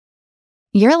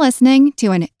You're listening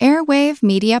to an Airwave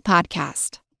Media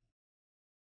Podcast.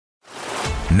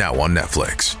 Now on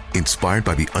Netflix, inspired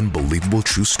by the unbelievable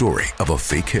true story of a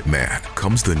fake hitman,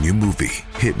 comes the new movie,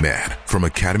 Hitman, from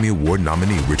Academy Award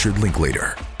nominee Richard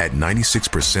Linklater. At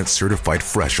 96% certified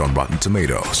fresh on Rotten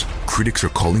Tomatoes, critics are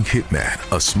calling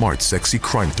Hitman a smart, sexy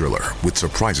crime thriller with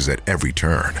surprises at every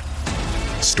turn.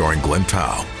 Starring Glenn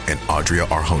Powell and Adria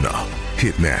Arjona,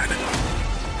 Hitman.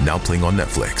 Now playing on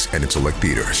Netflix and in select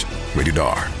theaters. Rated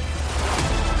R.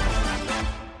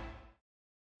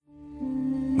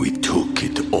 We took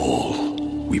it all.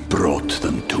 We brought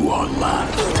them to our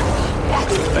land.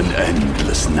 An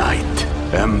endless night,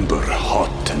 ember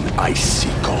hot and icy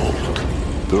cold.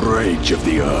 The rage of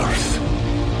the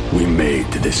earth. We made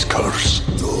this curse.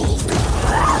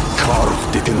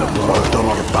 Carved it in the blood on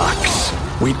our backs.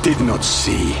 We did not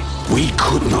see. We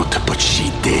could not, but she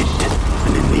did.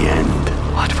 And in the end...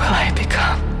 What will I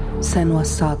become?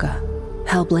 Senua's Saga.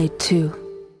 Hellblade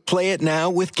 2. Play it now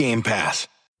with Game Pass.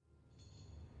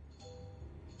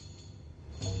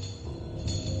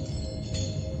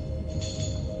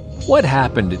 What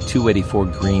happened at 284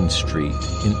 Green Street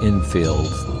in Enfield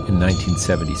in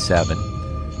 1977?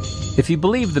 If you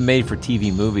believe the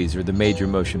made-for-TV movies or the major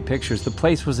motion pictures, the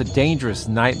place was a dangerous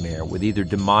nightmare with either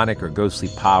demonic or ghostly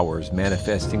powers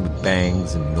manifesting with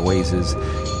bangs and noises,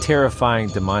 terrifying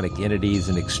demonic entities,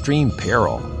 and extreme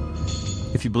peril.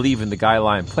 If you believe in the Guy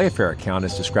Lyon Playfair account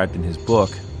as described in his book,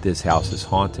 This House is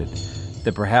Haunted,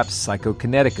 that perhaps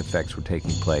psychokinetic effects were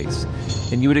taking place,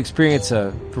 and you would experience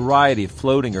a variety of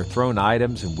floating or thrown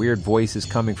items and weird voices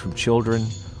coming from children,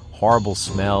 horrible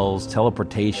smells,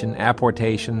 teleportation,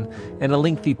 apportation, and a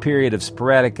lengthy period of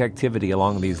sporadic activity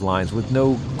along these lines with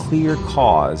no clear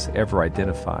cause ever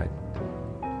identified.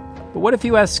 But what if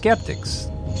you ask skeptics?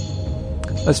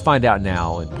 Let's find out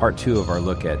now in part 2 of our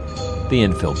look at the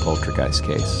Enfield Poltergeist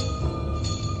case.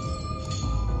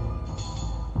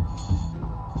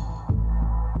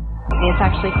 It's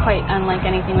actually quite unlike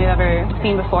anything we've ever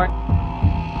seen before.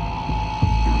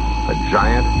 A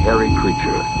giant, hairy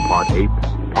creature, part ape,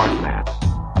 part man.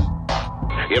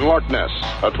 In Loch Ness,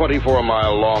 a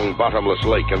 24-mile-long bottomless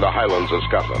lake in the Highlands of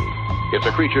Scotland. It's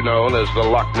a creature known as the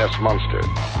Loch Ness Monster.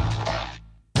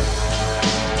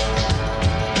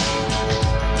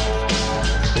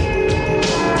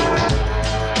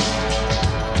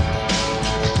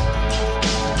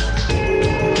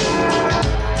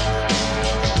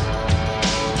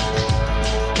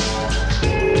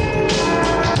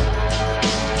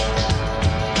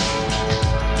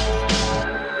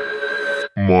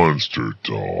 Monster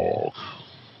Talk.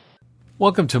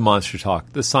 Welcome to Monster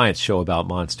Talk, the science show about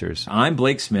monsters. I'm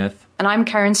Blake Smith. And I'm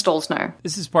Karen Stolzno.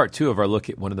 This is part 2 of our look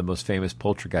at one of the most famous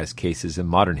poltergeist cases in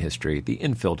modern history, the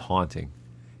Enfield haunting.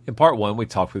 In part 1, we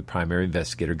talked with primary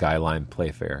investigator Guy Lyon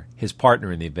Playfair. His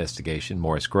partner in the investigation,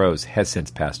 Maurice Gross, has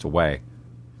since passed away.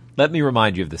 Let me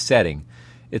remind you of the setting.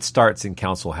 It starts in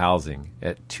council housing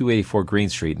at 284 Green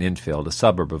Street in Enfield, a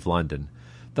suburb of London.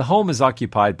 The home is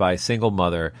occupied by single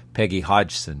mother Peggy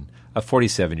Hodgson, a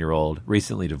 47-year-old,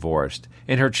 recently divorced,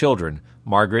 and her children,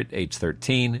 Margaret, age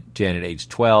 13, Janet, age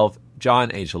 12, John,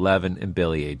 age 11, and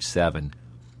Billy, age 7.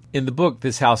 In the book,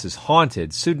 This House is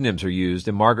Haunted, pseudonyms are used,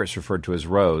 and Margaret's referred to as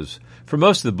Rose. For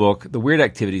most of the book, the weird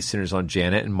activity centers on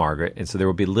Janet and Margaret, and so there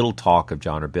will be little talk of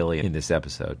John or Billy in this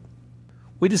episode.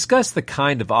 We discussed the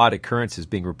kind of odd occurrences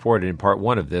being reported in part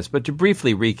 1 of this, but to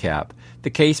briefly recap, the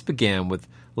case began with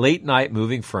late-night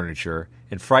moving furniture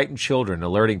and frightened children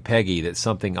alerting Peggy that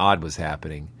something odd was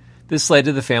happening. This led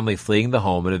to the family fleeing the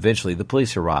home, and eventually the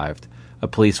police arrived. A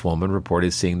policewoman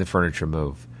reported seeing the furniture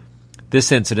move.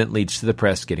 This incident leads to the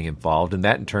press getting involved, and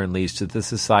that in turn leads to the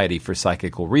Society for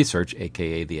Psychical Research,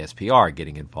 aka the SPR,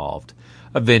 getting involved.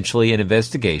 Eventually, an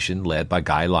investigation led by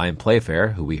Guy Lyon Playfair,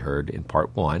 who we heard in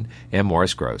part 1, and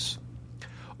Maurice Gross.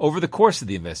 Over the course of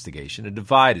the investigation, a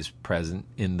divide is present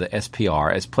in the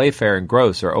SPR as Playfair and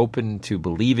Gross are open to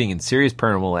believing in serious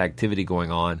paranormal activity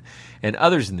going on, and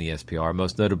others in the SPR,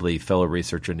 most notably fellow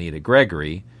researcher Anita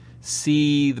Gregory,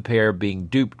 see the pair being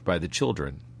duped by the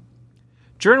children.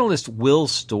 Journalist Will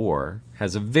Storr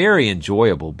has a very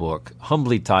enjoyable book,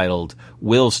 humbly titled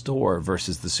Will Storr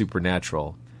versus the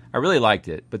Supernatural. I really liked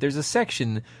it, but there's a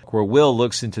section where Will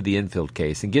looks into the Enfield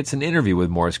case and gets an interview with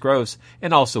Maurice Gross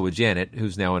and also with Janet,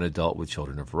 who's now an adult with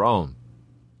children of her own.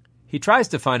 He tries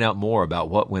to find out more about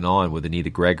what went on with Anita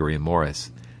Gregory and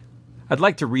Maurice. I'd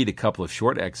like to read a couple of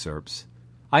short excerpts.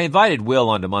 I invited Will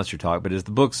onto Monster Talk, but as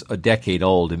the book's a decade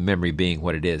old and memory being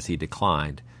what it is, he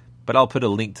declined. But I'll put a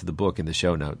link to the book in the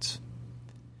show notes.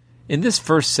 In this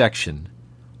first section,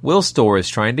 Will Storr is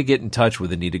trying to get in touch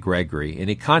with Anita Gregory, and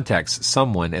he contacts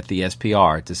someone at the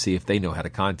SPR to see if they know how to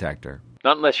contact her.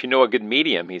 Not unless you know a good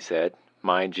medium, he said.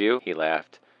 Mind you, he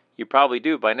laughed. You probably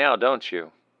do by now, don't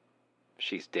you?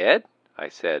 She's dead? I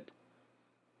said.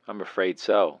 I'm afraid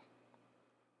so.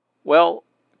 Well,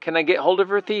 can I get hold of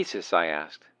her thesis? I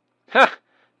asked. Ha!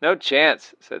 No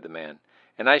chance, said the man.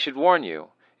 And I should warn you,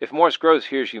 if Morse Groves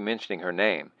hears you mentioning her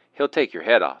name, he'll take your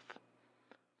head off.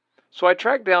 So I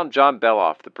tracked down John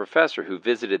Beloff, the professor who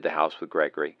visited the house with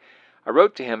Gregory. I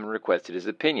wrote to him and requested his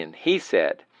opinion. He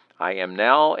said, I am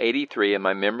now 83 and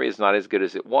my memory is not as good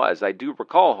as it was. I do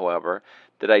recall, however,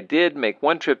 that I did make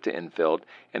one trip to Enfield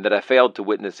and that I failed to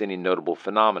witness any notable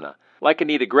phenomena. Like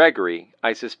Anita Gregory,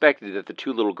 I suspected that the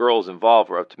two little girls involved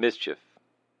were up to mischief.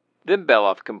 Then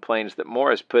Beloff complains that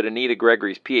Morris put Anita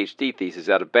Gregory's Ph.D. thesis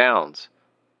out of bounds.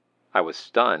 I was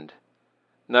stunned.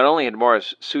 Not only had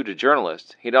Morris sued a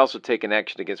journalist, he had also taken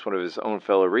action against one of his own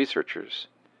fellow researchers.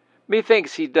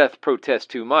 Methinks he doth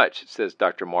protest too much, says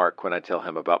Dr. Mark when I tell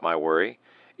him about my worry.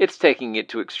 It's taking it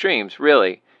to extremes,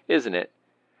 really, isn't it?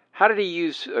 How did he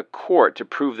use a court to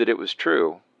prove that it was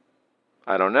true?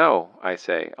 I don't know, I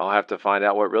say. I'll have to find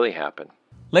out what really happened.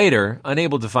 Later,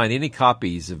 unable to find any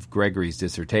copies of Gregory's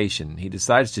dissertation, he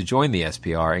decides to join the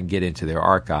SPR and get into their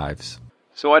archives.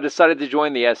 So I decided to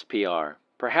join the SPR.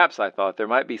 Perhaps, I thought, there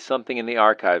might be something in the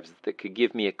archives that could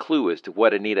give me a clue as to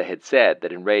what Anita had said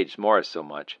that enraged Morris so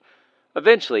much.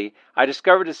 Eventually, I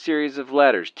discovered a series of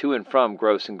letters to and from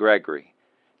Gross and Gregory.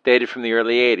 Dated from the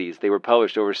early 80s, they were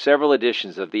published over several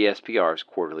editions of the SPR's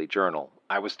quarterly journal.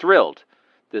 I was thrilled.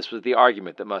 This was the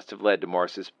argument that must have led to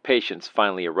Morris's patience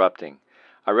finally erupting.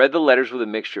 I read the letters with a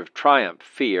mixture of triumph,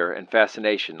 fear, and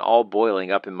fascination, all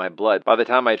boiling up in my blood. By the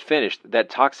time I had finished,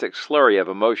 that toxic slurry of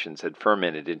emotions had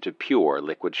fermented into pure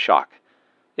liquid shock.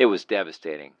 It was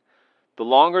devastating. The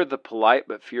longer the polite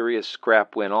but furious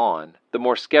scrap went on, the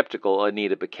more skeptical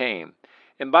Anita became,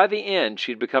 and by the end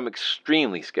she'd become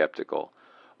extremely skeptical.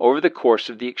 Over the course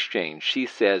of the exchange, she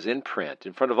says in print,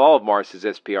 in front of all of Morris's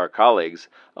SPR colleagues,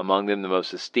 among them the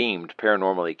most esteemed,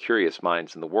 paranormally curious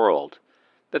minds in the world,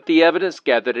 that the evidence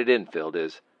gathered at Enfield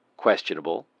is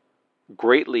questionable,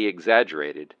 greatly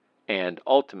exaggerated, and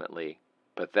ultimately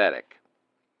pathetic.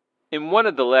 In one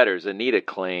of the letters, Anita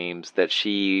claims that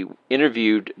she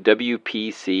interviewed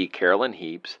WPC Carolyn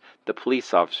Heaps, the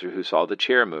police officer who saw the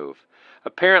chair move.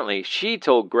 Apparently, she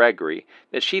told Gregory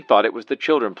that she thought it was the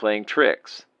children playing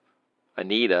tricks.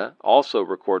 Anita also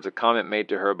records a comment made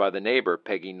to her by the neighbor,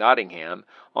 Peggy Nottingham,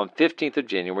 on 15th of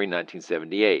January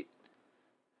 1978.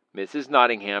 Mrs.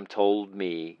 Nottingham told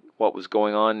me what was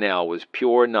going on now was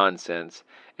pure nonsense,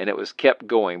 and it was kept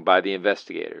going by the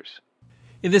investigators.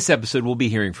 In this episode, we'll be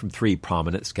hearing from three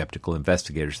prominent skeptical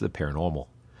investigators of the paranormal.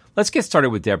 Let's get started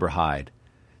with Deborah Hyde.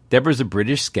 Deborah is a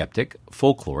British skeptic,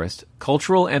 folklorist,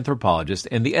 cultural anthropologist,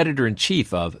 and the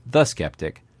editor-in-chief of The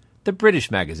Skeptic, the British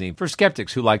magazine for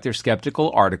skeptics who like their skeptical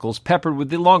articles peppered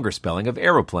with the longer spelling of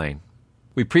aeroplane.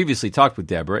 We previously talked with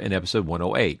Deborah in episode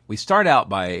 108. We start out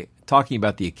by talking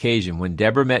about the occasion when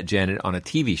Deborah met Janet on a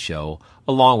TV show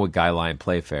along with Guy Lyon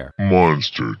Playfair.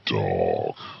 Monster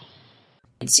Talk.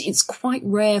 It's quite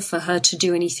rare for her to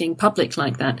do anything public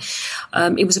like that.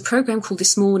 It was a program called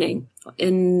This Morning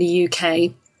in the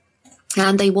UK,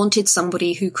 and they wanted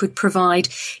somebody who could provide,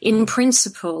 in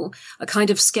principle, a kind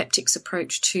of skeptic's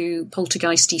approach to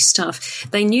poltergeisty stuff.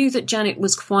 They knew that Janet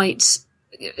was quite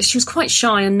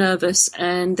shy and nervous,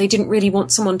 and they didn't really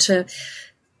want someone to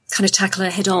kind of tackle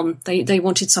her head on. They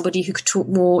wanted somebody who could talk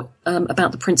more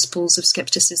about the principles of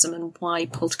skepticism and why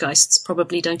poltergeists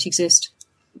probably don't exist.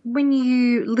 When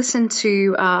you listen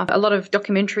to a lot of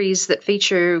documentaries that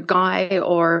feature Guy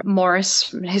or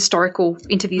Morris, historical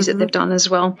interviews that they've done as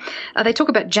well, they talk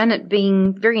about Janet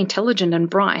being very intelligent and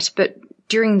bright, but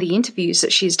during the interviews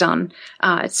that she's done,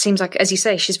 it seems like, as you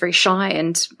say, she's very shy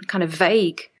and kind of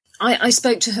vague. I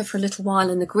spoke to her for a little while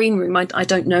in the green room. I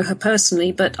don't know her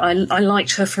personally, but I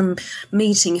liked her from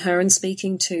meeting her and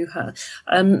speaking to her.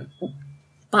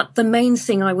 But the main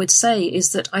thing I would say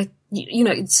is that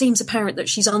it seems apparent that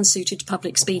she's unsuited to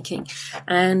public speaking,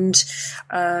 and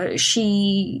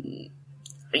she,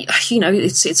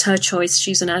 it's her choice.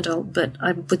 She's an adult, but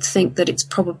I would think that it's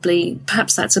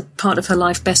perhaps that's a part of her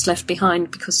life best left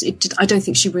behind, because I don't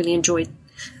think she really enjoyed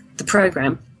the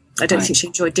program. I don't think she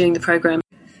enjoyed doing the program.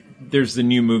 There's the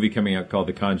new movie coming out called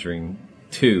The Conjuring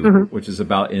 2, which is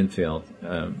about Enfield.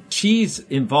 She's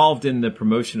involved in the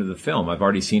promotion of the film. I've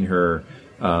already seen her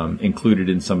included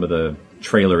in some of the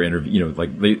trailer interview,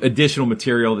 like the additional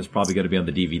material that's probably going to be on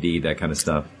the DVD, that kind of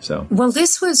stuff. So, well,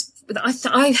 this was,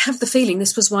 I have the feeling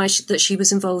this was why she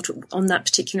was involved on that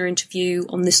particular interview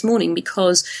on This Morning,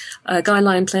 because Guy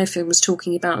Lyon Playfair was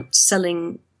talking about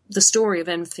selling the story of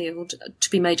Enfield to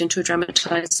be made into a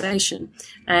dramatization.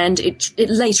 And it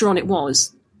later on it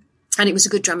was. And it was a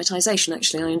good dramatization,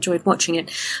 actually. I enjoyed watching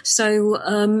it. So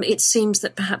it seems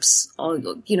that perhaps,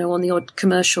 on the odd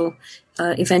commercial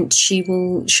event,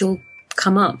 she'll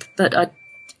come up. But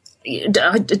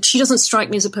she doesn't strike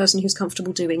me as a person who's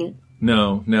comfortable doing it.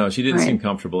 No, she didn't seem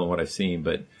comfortable in what I've seen,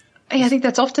 but... I think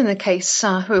that's often the case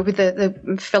with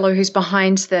the fellow who's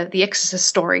behind the Exorcist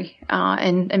story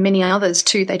and many others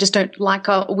too. They just don't like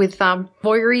with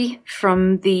Voyrie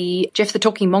from the Jeff the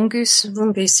Talking Mongoose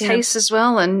case as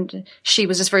well. And she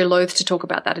was just very loath to talk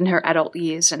about that in her adult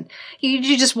years. And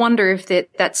you just wonder if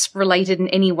that's related in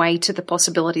any way to the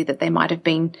possibility that they might have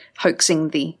been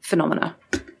hoaxing the phenomena.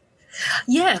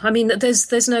 Yeah, I mean,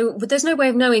 there's no way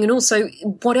of knowing, and also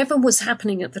whatever was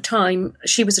happening at the time,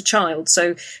 she was a child,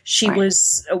 so she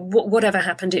was whatever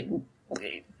happened.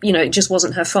 It just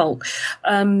wasn't her fault,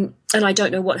 and I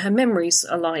don't know what her memories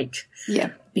are like. Yeah,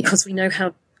 because we know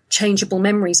how changeable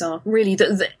memories are. Really,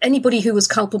 anybody who was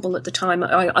culpable at the time,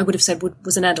 I would have said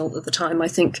was an adult at the time. I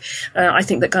think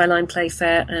that Guyline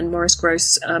Playfair and Maurice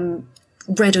Grosse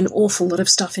read an awful lot of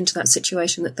stuff into that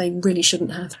situation that they really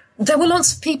shouldn't have. There were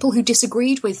lots of people who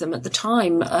disagreed with them at the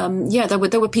time. There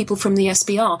were people from the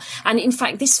SBR. And in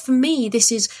fact, this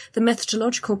is the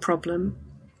methodological problem,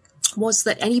 was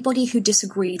that anybody who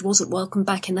disagreed wasn't welcome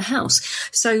back in the house.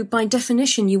 So by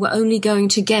definition, you were only going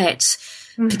to get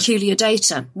peculiar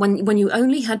data. When you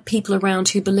only had people around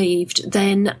who believed,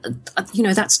 then,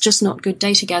 that's just not good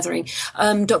data gathering.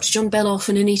 Dr. John Beloff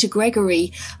and Anita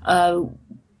Gregory,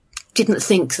 didn't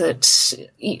think that,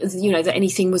 that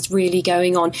anything was really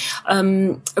going on.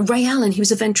 Ray Allen, he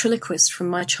was a ventriloquist from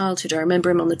my childhood. I remember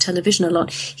him on the television a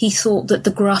lot. He thought that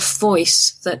the gruff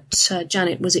voice that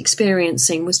Janet was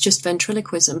experiencing was just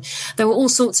ventriloquism. There were all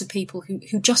sorts of people who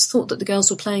just thought that the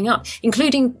girls were playing up,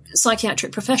 including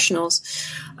psychiatric professionals.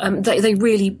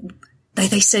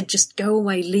 They said, just go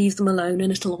away, leave them alone, and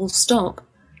it'll all stop.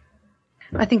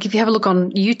 I think if you have a look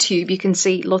on YouTube, you can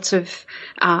see lots of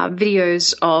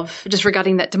videos of just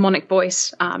regarding that demonic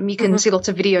voice. You can see lots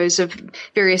of videos of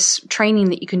various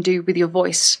training that you can do with your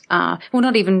voice. Well,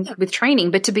 not even with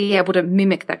training, but to be able to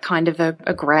mimic that kind of a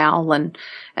growl and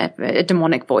a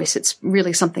demonic voice. It's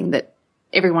really something that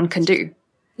everyone can do.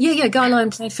 Yeah.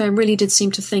 Guyline Playfair really did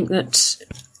seem to think that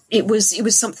it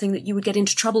was something that you would get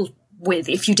into trouble with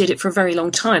if you did it for a very long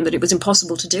time, that it was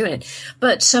impossible to do it.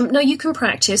 But no, you can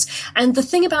practice. And the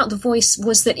thing about the voice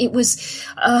was that it was,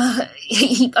 Guyline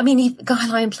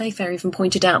Playfair even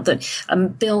pointed out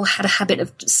that Bill had a habit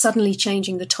of suddenly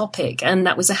changing the topic, and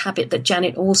that was a habit that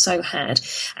Janet also had.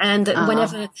 And that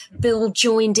whenever Bill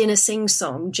joined in a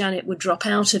sing-song, Janet would drop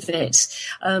out of it.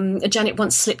 Janet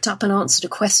once slipped up and answered a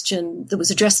question that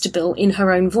was addressed to Bill in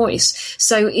her own voice.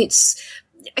 So it's,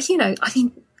 if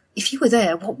you were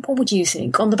there, what would you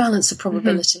think on the balance of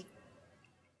probability?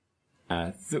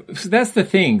 So that's the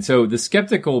thing. So the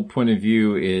skeptical point of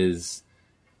view is,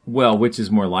 well, which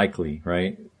is more likely,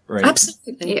 right?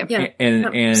 Absolutely. Yeah.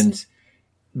 And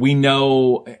we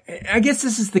know, I guess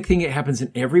this is the thing that happens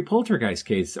in every poltergeist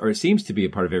case, or it seems to be a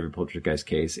part of every poltergeist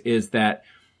case, is that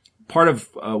part of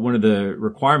one of the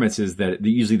requirements is that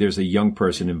usually there's a young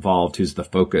person involved who's the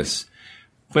focus.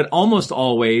 But almost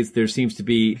always there seems to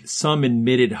be some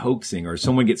admitted hoaxing, or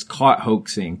someone gets caught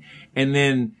hoaxing. And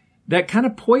then that kind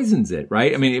of poisons it,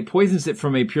 right? I mean, it poisons it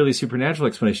from a purely supernatural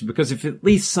explanation, because if at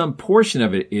least some portion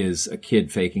of it is a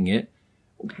kid faking it,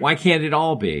 why can't it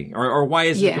all be? Or why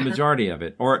isn't it the majority of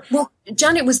it? Well,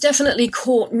 Janet was definitely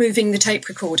caught moving the tape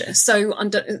recorder. So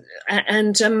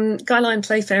Guyline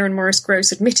Playfair and Maurice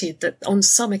Grosse admitted that on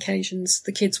some occasions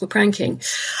the kids were pranking.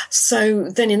 So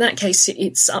then in that case,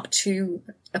 it's up to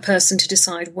a person to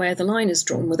decide where the line is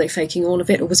drawn. Were they faking all of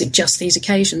it, or was it just these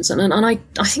occasions? And I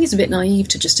think it's a bit naive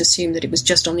to just assume that it was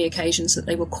just on the occasions that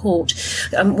they were caught.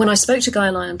 When I spoke to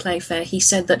Guyline Playfair, he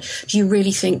said that, do you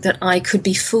really think that I could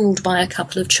be fooled by a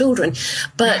couple of children?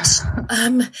 But,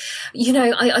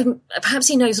 perhaps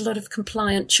he knows a lot of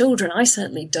compliant children. I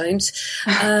certainly don't.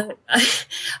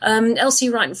 Elsie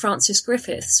Wright and Francis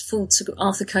Griffiths fooled Sir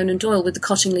Arthur Conan Doyle with the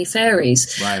Cottingley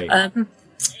Fairies. Right.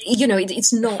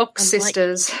 It's not Fox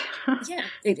sisters.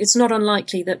 It's not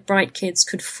unlikely that bright kids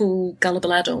could fool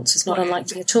gullible adults. It's not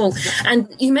unlikely at all. And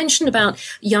you mentioned about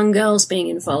young girls being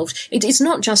involved. It's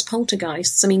not just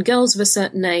poltergeists. I mean, girls of a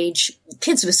certain age,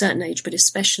 kids of a certain age, but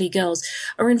especially girls,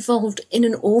 are involved in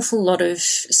an awful lot of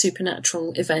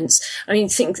supernatural events. I mean,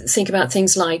 think about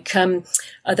things like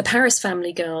the Paris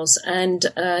Family girls and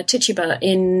Tituba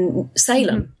in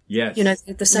Salem. Yes. You know,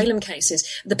 the Salem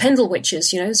cases, the Pendle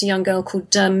witches, you know, there's a young girl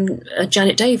called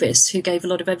Janet Davis who gave a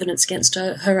lot of evidence against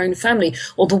her own family.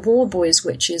 Or the War Boys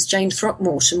witches, Jane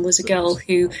Throckmorton was a girl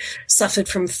who suffered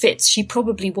from fits. She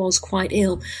probably was quite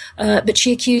ill, but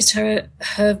she accused her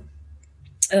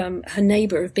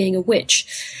neighbour of being a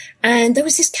witch. And there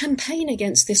was this campaign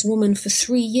against this woman for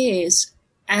 3 years.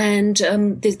 And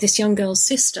this young girl's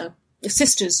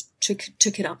sisters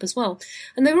took it up as well.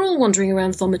 And they were all wandering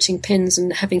around vomiting pins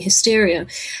and having hysteria.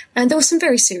 And there were some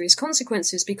very serious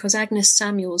consequences because Agnes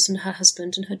Samuels and her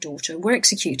husband and her daughter were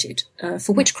executed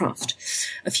for witchcraft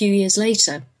a few years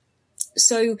later.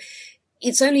 So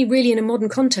it's only really in a modern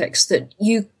context that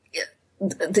you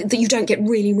don't get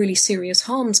really, really serious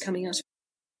harms coming out of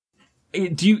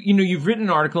it. Do you've written an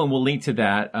article, and we'll link to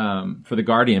that for The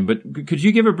Guardian, but could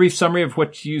you give a brief summary of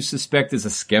what you suspect as a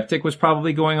skeptic was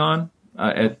probably going on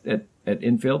at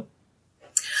Enfield?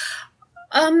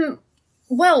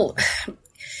 Well...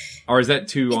 Or is that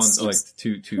too...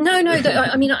 No,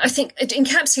 I mean, I think it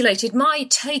encapsulated my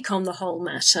take on the whole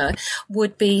matter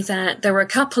would be that there were a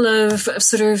couple of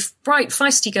sort of bright,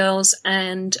 feisty girls,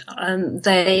 and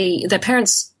their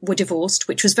parents were divorced,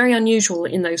 which was very unusual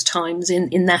in those times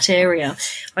in that area.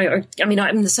 I mean,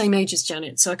 I'm the same age as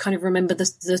Janet, so I kind of remember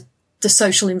the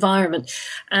social environment.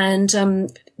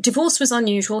 And divorce was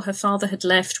unusual. Her father had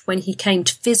left. When he came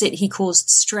to visit, he caused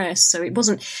stress. So it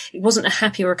wasn't a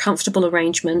happy or a comfortable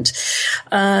arrangement.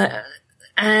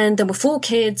 And there were 4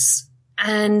 kids,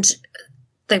 and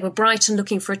they were bright and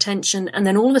looking for attention. And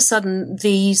then all of a sudden,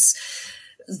 these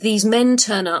men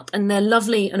turn up, and they're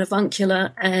lovely and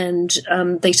avuncular, and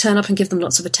they turn up and give them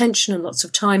lots of attention and lots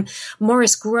of time.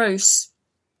 Maurice Grosse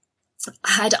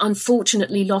had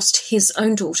unfortunately lost his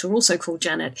own daughter, also called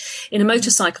Janet, in a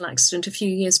motorcycle accident a few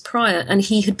years prior, and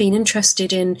he had been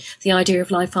interested in the idea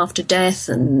of life after death,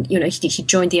 and he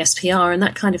joined the SPR and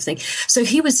that kind of thing. So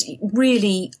he was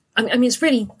really, I mean, it's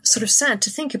really sort of sad to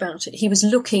think about it. He was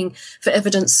looking for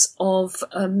evidence of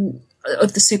the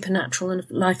supernatural and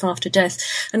life after death.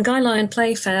 And Guy Lyon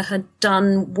Playfair had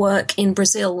done work in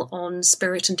Brazil on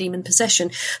spirit and demon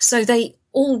possession, so they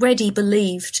already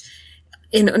believed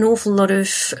in an awful lot of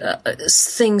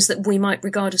things that we might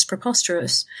regard as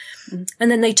preposterous. And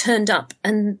then they turned up,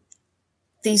 and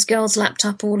these girls lapped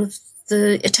up all of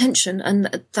the attention,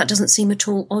 and that doesn't seem at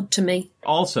all odd to me.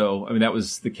 Also, I mean, that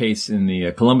was the case in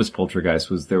the Columbus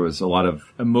Poltergeist. There was a lot of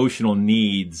emotional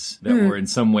needs that were in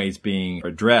some ways being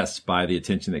addressed by the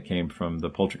attention that came from the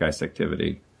poltergeist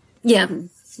activity. Yeah.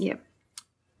 Yeah.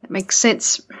 That makes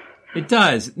sense. It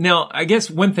does. Now, I guess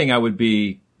one thing I would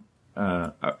be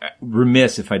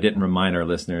remiss if I didn't remind our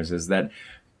listeners is that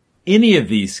any of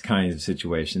these kinds of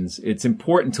situations, it's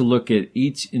important to look at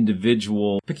each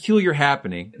individual peculiar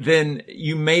happening. Then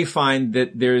you may find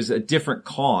that there's a different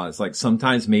cause. Like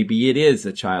sometimes maybe it is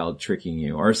a child tricking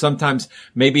you, or sometimes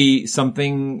maybe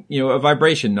something, a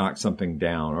vibration knocked something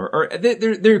down, or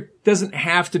there doesn't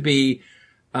have to be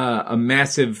a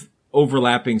massive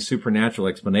overlapping supernatural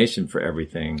explanation for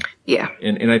everything. Yeah.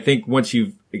 And I think once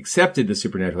you've accepted the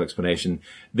supernatural explanation,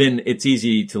 then it's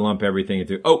easy to lump everything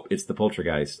into, it's the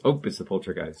poltergeist. It's the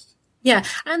poltergeist. Yeah,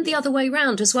 and the other way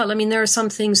round as well. I mean, there are some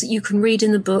things that you can read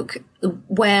in the book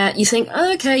where you think,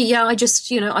 okay, yeah, I just,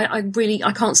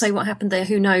 I can't say what happened there.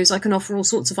 Who knows? I can offer all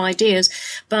sorts of ideas,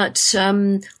 but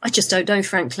I just don't know,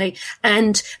 frankly.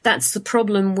 And that's the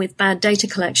problem with bad data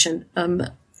collection.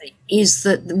 Is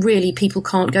that really people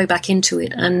can't go back into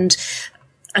it and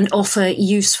offer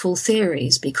useful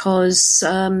theories because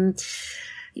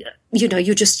you're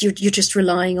just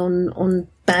relying on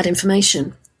bad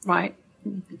information. Right.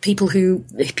 People who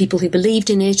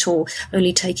believed in it, or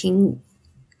only taking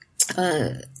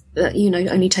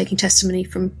testimony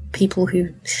from people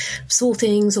who saw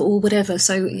things or whatever.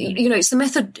 So, it's the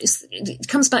method. It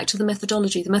comes back to the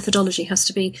methodology. The methodology has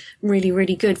to be really,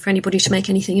 really good for anybody to make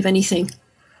anything of anything.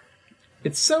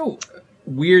 It's so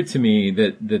weird to me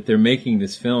that they're making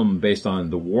this film based on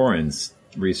the Warrens'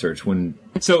 research.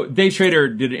 So Dave Schrader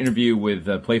did an interview with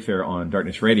Playfair on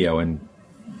Darkness Radio, and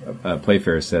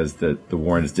Playfair says that the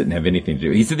Warrens didn't have anything to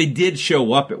do. He said they did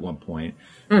show up at one point,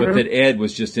 but that Ed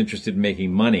was just interested in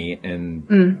making money,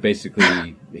 and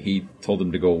basically he told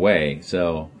them to go away.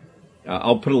 So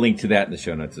I'll put a link to that in the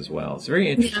show notes as well. It's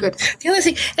very interesting. Yeah. The other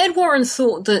thing, Ed Warren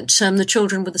thought that the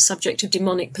children were the subject of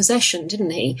demonic possession, didn't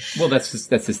he? Well, that's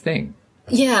his thing.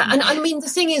 Yeah, and I mean, the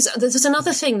thing is, there's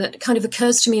another thing that kind of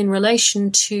occurs to me in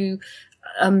relation to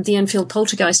the Enfield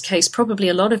poltergeist case, probably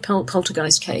a lot of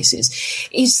poltergeist cases,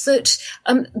 is that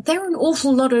there are an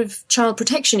awful lot of child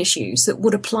protection issues that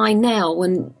would apply now,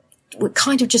 and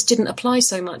kind of just didn't apply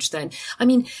so much then. I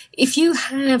mean, if you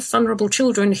have vulnerable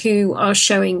children who are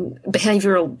showing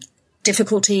behavioural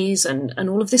difficulties and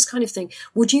all of this kind of thing,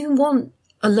 would you want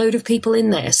a load of people in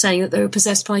there saying that they were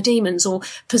possessed by demons or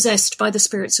possessed by the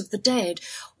spirits of the dead,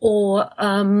 or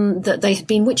that they had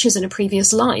been witches in a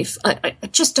previous life? I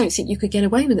just don't think you could get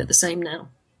away with it the same now.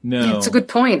 No. Yeah, it's a good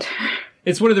point.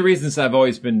 It's one of the reasons I've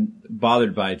always been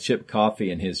bothered by Chip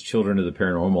Coffey and his Children of the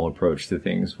Paranormal approach to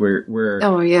things, where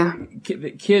oh yeah,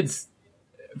 kids,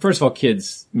 first of all,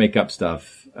 kids make up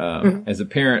stuff. As a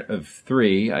parent of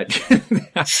 3,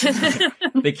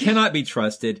 they cannot be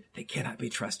trusted. They cannot be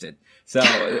trusted. So,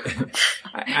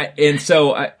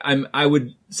 I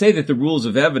would say that the rules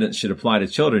of evidence should apply to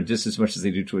children just as much as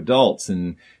they do to adults.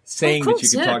 And saying that you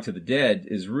can talk to the dead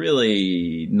is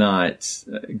really not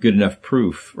good enough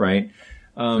proof, right?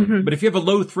 But if you have a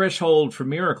low threshold for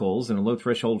miracles and a low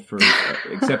threshold for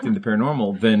accepting the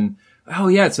paranormal, then oh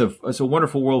yeah, it's a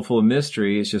wonderful world full of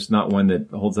mystery. It's just not one that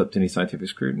holds up to any scientific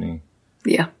scrutiny.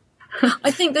 Yeah.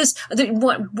 I think there's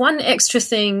one extra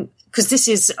thing, because this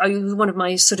is one of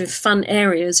my sort of fun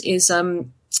areas, is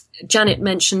Janet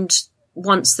mentioned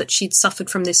once that she'd suffered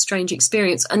from this strange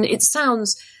experience, and it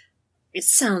sounds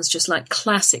just like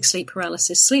classic sleep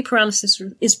paralysis. Sleep paralysis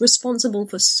is responsible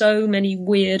for so many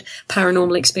weird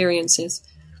paranormal experiences.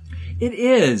 It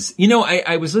is. You know,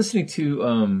 I was listening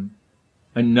to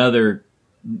another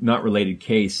not related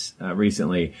case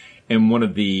recently, and one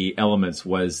of the elements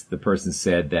was the person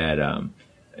said that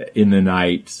in the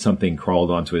night something crawled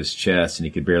onto his chest and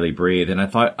he could barely breathe. And I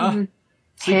thought,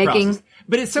 sleep paralysis.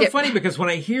 But it's so funny because when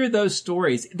I hear those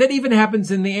stories, that even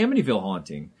happens in the Amityville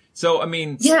haunting. So I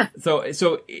mean, So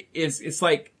it's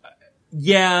like,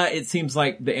 yeah, it seems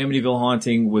like the Amityville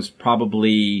haunting was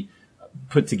probably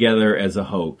put together as a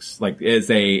hoax, like as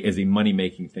a money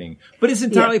making thing. But it's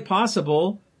entirely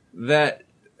possible that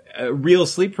a real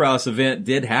sleep paralysis event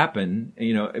did happen.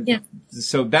 You know,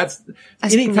 so that's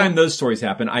anytime those stories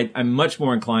happen, I'm much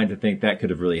more inclined to think that could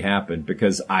have really happened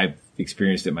because I've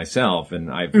experienced it myself and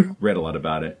I've read a lot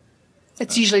about it.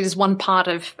 It's usually just one part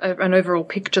of an overall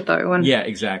picture, though. And yeah,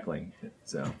 exactly.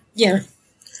 So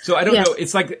So I don't know.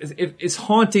 It's like it's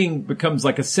haunting becomes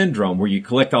like a syndrome where you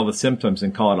collect all the symptoms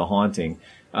and call it a haunting.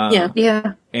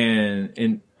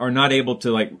 And are not able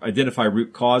to like identify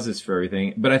root causes for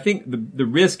everything. But I think the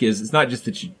risk is it's not just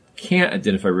that you can't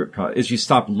identify root cause, is you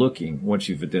stop looking once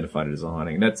you've identified it as a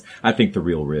haunting. That's, I think, the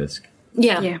real risk.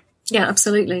 Yeah,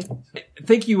 absolutely.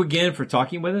 Thank you again for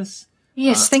talking with us.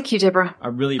 Yes, thank you, Deborah. I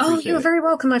really appreciate it. You're very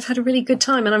welcome. I've had a really good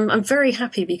time, and I'm very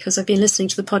happy because I've been listening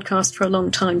to the podcast for a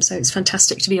long time, so it's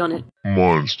fantastic to be on it.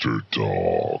 Monster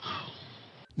Talk.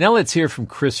 Now let's hear from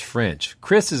Chris French.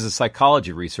 Chris is a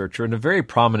psychology researcher and a very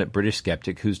prominent British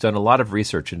skeptic who's done a lot of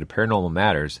research into paranormal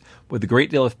matters with a great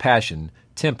deal of passion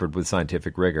tempered with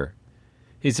scientific rigor.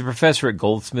 He's a professor at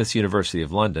Goldsmiths University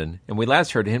of London, and we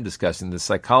last heard him discussing the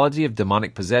psychology of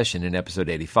demonic possession in episode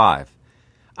 85.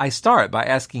 I start by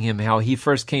asking him how he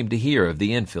first came to hear of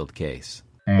the Enfield case.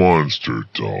 Monster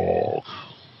Talk.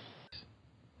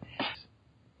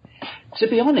 To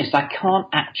be honest, I can't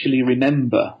actually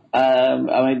remember.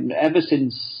 I mean, ever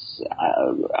since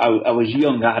I was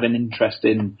young, I had an interest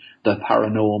in the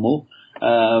paranormal.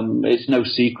 It's no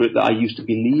secret that I used to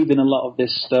believe in a lot of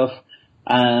this stuff,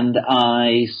 and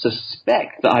I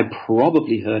suspect that I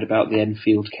probably heard about the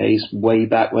Enfield case way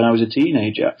back when I was a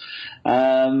teenager.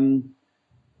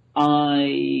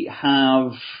 I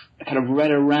have kind of read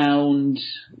around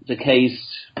the case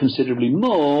considerably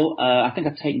more. I think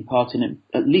I've taken part in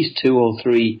at least 2 or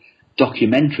 3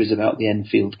 documentaries about the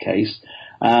Enfield case.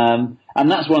 And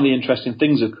that's one of the interesting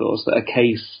things, of course, that a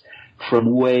case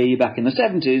from way back in the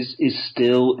 70s is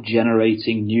still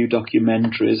generating new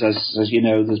documentaries. As you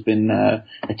know, there's been a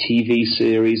TV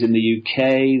series in the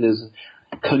UK. There's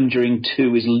Conjuring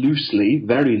 2 is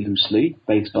very loosely,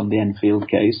 based on the Enfield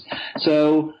case.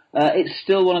 So it's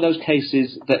still one of those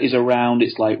cases that is around.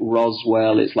 It's like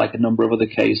Roswell. It's like a number of other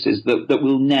cases that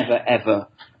will never, ever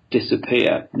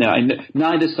disappear. Now,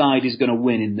 neither side is going to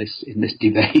win in this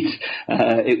debate.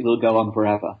 It will go on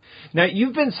forever. Now,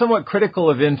 you've been somewhat critical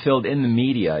of Enfield in the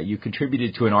media. You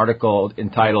contributed to an article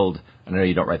entitled, I know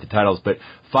you don't write the titles, but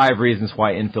 5 Reasons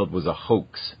Why Enfield Was a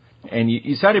Hoax. And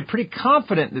you sounded pretty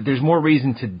confident that there's more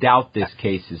reason to doubt this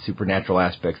case's supernatural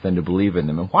aspects than to believe in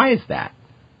them. And why is that?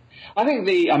 I think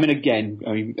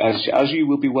as you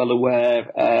will be well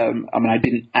aware, I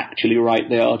didn't actually write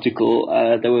the article.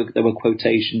 There were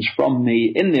quotations from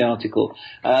me in the article.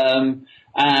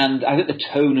 And I think the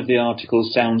tone of the article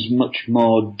sounds much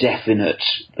more definite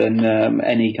than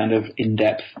any kind of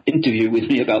in-depth interview with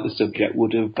me about the subject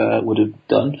would have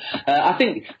done. I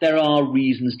think there are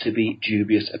reasons to be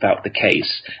dubious about the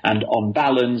case, and on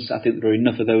balance, I think there are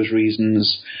enough of those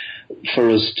reasons for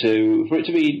it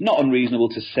to be not unreasonable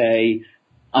to say,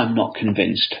 I'm not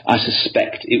convinced. I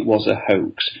suspect it was a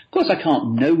hoax. Of course, I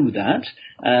can't know that,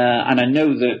 and I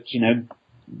know that,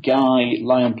 Guy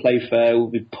Lyon Playfair will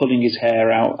be pulling his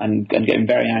hair out and getting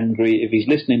very angry if he's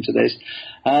listening to this.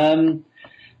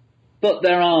 But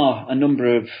there are a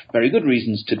number of very good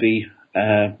reasons to be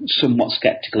somewhat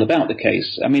sceptical about the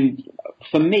case. I mean,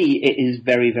 for me, it is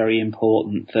very, very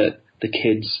important that the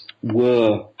kids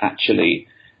were actually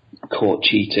caught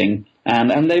cheating,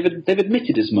 and they've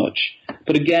admitted as much.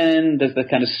 But again, there's the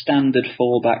kind of standard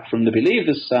fallback from the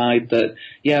believers' side that,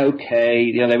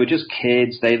 they were just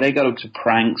kids, they got up to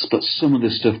pranks, but some of the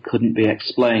stuff couldn't be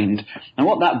explained. And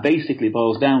what that basically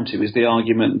boils down to is the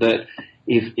argument that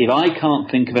if I can't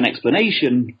think of an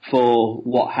explanation for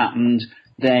what happened,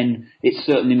 then it's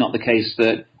certainly not the case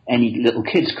that any little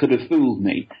kids could have fooled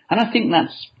me. And I think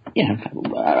that's,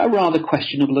 a rather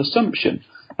questionable assumption.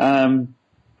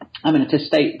 To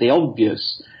state the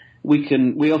obvious, we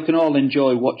can all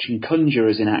enjoy watching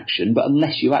conjurers in action, but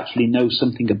unless you actually know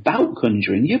something about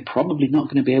conjuring, you're probably not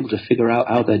going to be able to figure out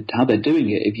how they're doing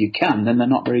it. If you can, then they're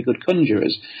not very good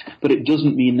conjurers. But it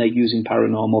doesn't mean they're using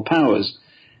paranormal powers.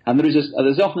 And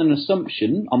there's often an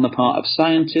assumption on the part of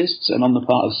scientists and on the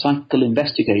part of psychical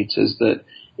investigators that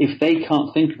if they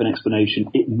can't think of an explanation,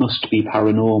 it must be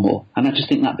paranormal. And I just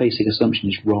think that basic assumption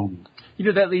is wrong.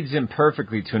 That leads in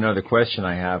perfectly to another question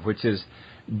I have, which is,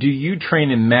 do you train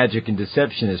in magic and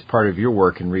deception as part of your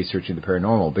work in researching the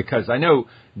paranormal? Because I know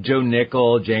Joe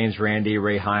Nickel, James Randi,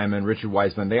 Ray Hyman, Richard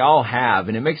Wiseman, they all have,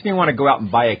 and it makes me want to go out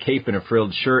and buy a cape and a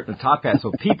frilled shirt and a top hat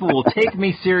so people will take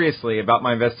me seriously about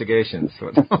my investigations.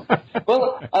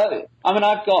 Well,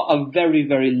 I've got a very,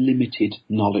 very limited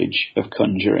knowledge of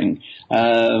conjuring.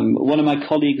 One of my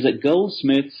colleagues at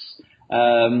Goldsmiths,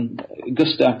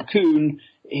 Gustav Kuhn,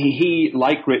 he,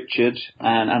 like Richard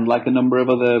and like a number of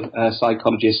other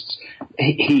psychologists,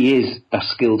 he is a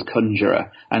skilled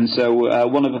conjurer. And so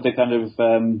one of the kind of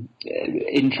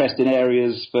interesting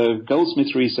areas for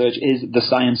Goldsmith's research is the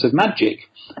science of magic.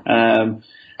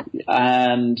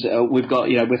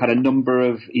 We've had a number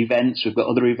of events. We've got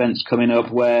other events coming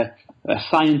up where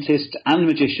scientists and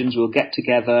magicians will get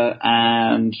together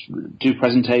and do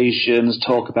presentations,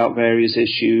 talk about various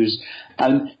issues.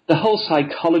 And the whole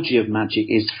psychology of magic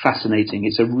is fascinating.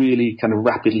 It's a really kind of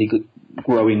rapidly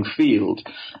growing field.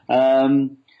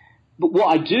 But what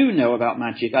I do know about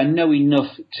magic, I know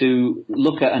enough to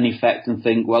look at an effect and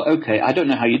think, well, okay, I don't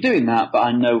know how you're doing that, but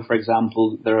I know, for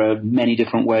example, there are many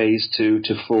different ways to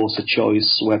force a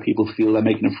choice where people feel they're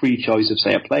making a free choice of,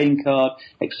 say, a playing card,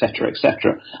 etc.,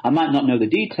 etc. I might not know the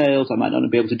details, I might not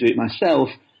be able to do it myself,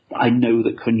 but I know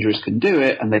that conjurers can do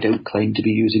it, and they don't claim to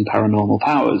be using paranormal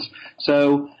powers.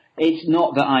 So it's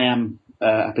not that I am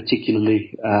a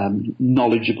particularly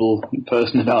knowledgeable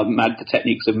person about the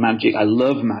techniques of magic. I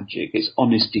love magic. It's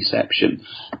honest deception.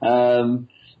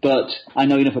 But I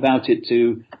know enough about it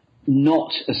to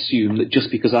not assume that just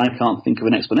because I can't think of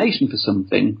an explanation for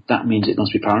something, that means it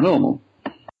must be paranormal.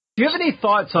 Do you have any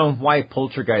thoughts on why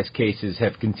poltergeist cases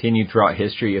have continued throughout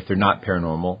history if they're not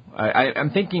paranormal? I'm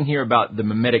thinking here about the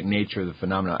mimetic nature of the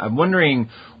phenomena. I'm wondering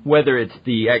whether it's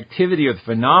the activity of the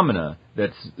phenomena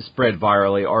that's spread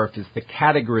virally or if it's the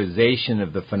categorization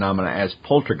of the phenomena as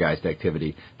poltergeist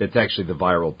activity that's actually the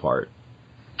viral part.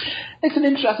 It's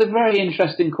a very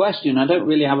interesting question. I don't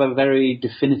really have a very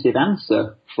definitive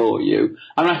answer for you.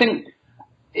 I think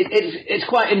it's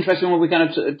quite interesting when we kind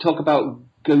of talk about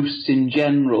ghosts in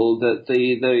general, that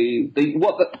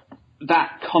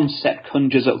that concept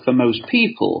conjures up for most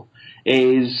people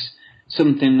is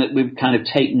something that we've kind of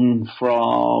taken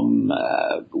from,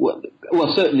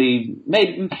 certainly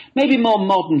maybe more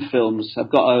modern films have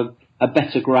got a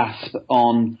better grasp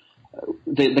on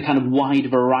the kind of wide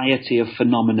variety of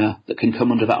phenomena that can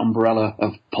come under that umbrella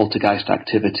of poltergeist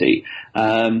activity.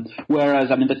 Whereas,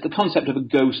 the concept of a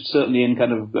ghost, certainly in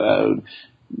kind of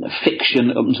fiction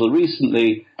up until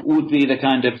recently, would be the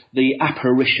kind of the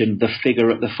apparition, the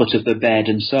figure at the foot of the bed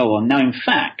and so on. Now, in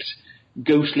fact,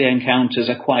 ghostly encounters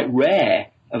are quite rare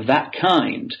of that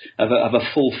kind, of a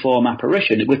full-form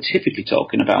apparition. We're typically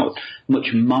talking about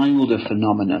much milder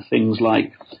phenomena, things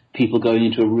like people going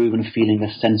into a room and feeling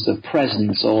a sense of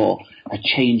presence, or a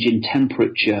change in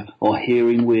temperature, or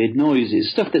hearing weird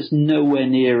noises, stuff that's nowhere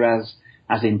near as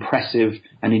as impressive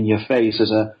and in your face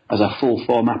as a full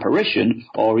form apparition,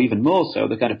 or even more so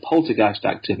the kind of poltergeist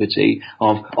activity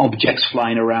of objects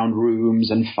flying around rooms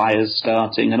and fires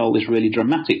starting and all this really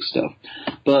dramatic stuff.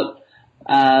 But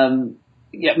my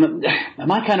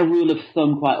kind of rule of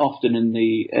thumb quite often in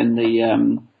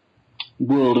the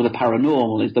world of the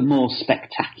paranormal is the more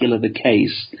spectacular the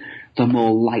case, the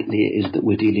more likely it is that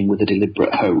we're dealing with a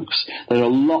deliberate hoax. There are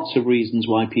lots of reasons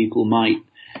why people might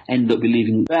end up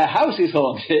believing their house is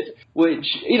haunted, which,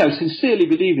 sincerely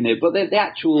believe in it, but the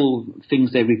actual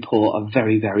things they report are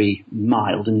very, very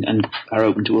mild and are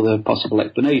open to other possible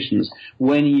explanations.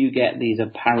 When you get these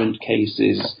apparent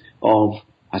cases of,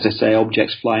 as I say,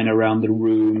 objects flying around the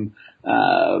room,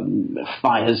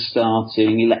 fires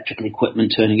starting, electrical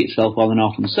equipment turning itself on and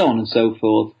off, and so on and so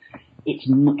forth, it's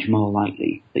much more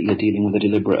likely that you're dealing with a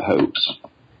deliberate hoax.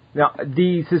 Now,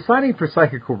 the Society for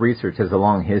Psychical Research has a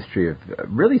long history of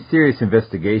really serious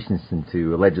investigations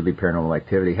into allegedly paranormal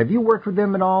activity. Have you worked with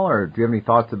them at all, or do you have any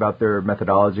thoughts about their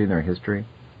methodology and their history?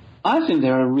 I think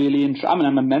they're a really interesting...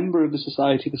 I'm a member of the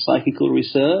Society for Psychical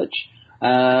Research.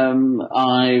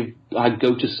 I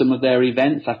go to some of their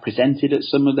events. I've presented at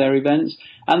some of their events,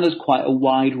 and there's quite a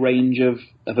wide range of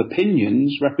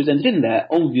opinions represented in there.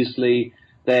 Obviously,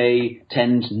 they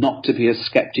tend not to be as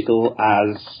skeptical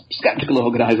as skeptical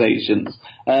organisations.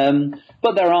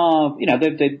 But there are,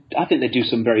 I think they do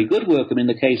some very good work. I mean,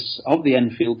 in the case of the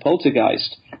Enfield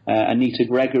Poltergeist, Anita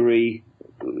Gregory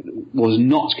was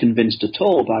not convinced at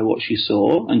all by what she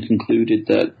saw and concluded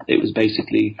that it was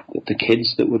basically the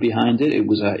kids that were behind it. It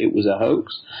was a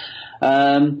hoax.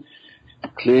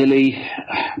 Clearly,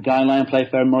 Guy Lyon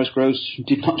Playfair and Maurice Grosse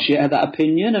did not share that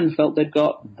opinion and felt they'd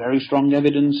got very strong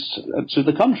evidence to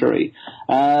the contrary.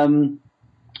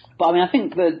 But I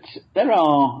think that there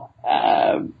are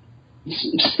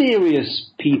serious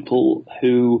people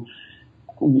who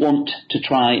want to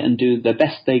try and do the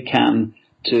best they can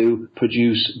to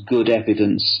produce good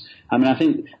evidence. I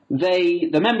think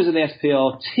the members of the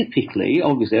SPR typically,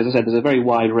 obviously, as I said, there's a very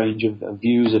wide range of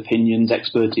views, opinions,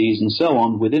 expertise, and so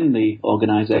on within the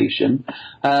organisation.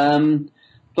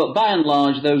 But by and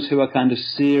large, those who are kind of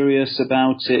serious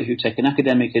about it, who take an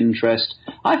academic interest,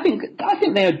 I think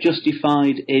they are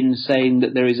justified in saying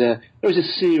that there is a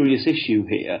serious issue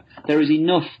here. There is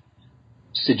enough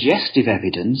suggestive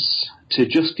evidence to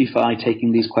justify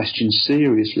taking these questions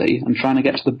seriously and trying to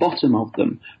get to the bottom of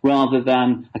them, rather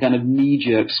than a kind of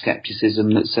knee-jerk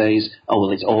skepticism that says, oh,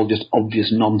 well, it's all just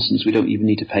obvious nonsense, we don't even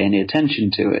need to pay any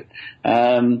attention to it.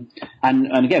 And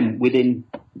again, within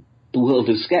the world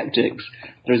of skeptics,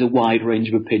 there is a wide range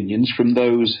of opinions, from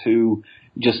those who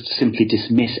just simply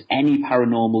dismiss any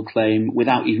paranormal claim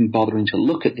without even bothering to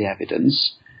look at the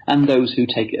evidence, and those who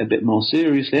take it a bit more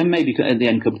seriously and maybe at the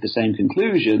end come to the same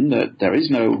conclusion that there is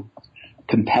no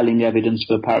compelling evidence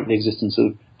for the existence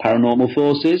of paranormal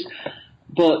forces,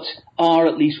 but are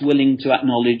at least willing to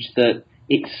acknowledge that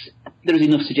there is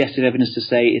enough suggestive evidence to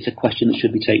say it's a question that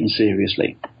should be taken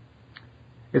seriously.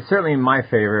 It's certainly my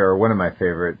favorite, or one of my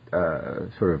favorite,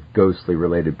 sort of ghostly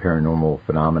related paranormal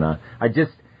phenomena.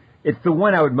 It's the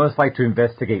one I would most like to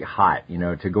investigate hot,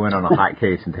 to go in on a hot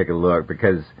case and take a look,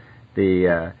 because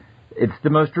it's the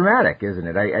most dramatic, isn't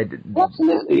it?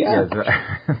 Absolutely, yeah.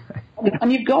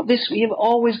 And you've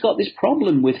always got this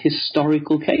problem with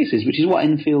historical cases, which is what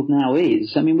Enfield now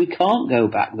is. I mean, we can't go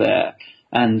back there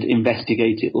and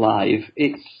investigate it live.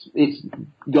 It's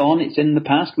gone, it's in the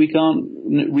past, we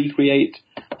can't recreate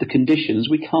the conditions,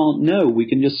 we can't know, we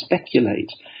can just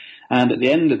speculate. And at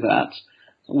the end of that,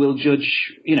 we'll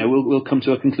judge, we'll come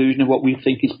to a conclusion of what we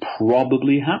think is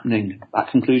probably happening. That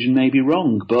conclusion may be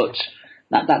wrong, but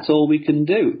that's all we can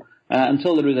do.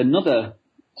 Until there is another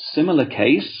similar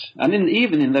case, and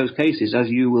even in those cases, as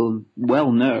you will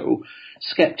well know,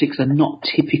 skeptics are not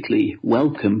typically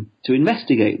welcome to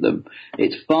investigate them.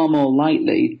 It's far more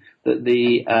likely that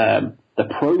the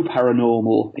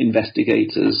pro-paranormal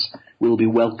investigators will be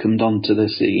welcomed onto the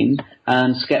scene,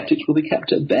 and skeptics will be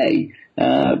kept at bay,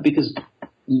 because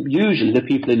usually the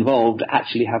people involved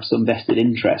actually have some vested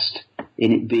interest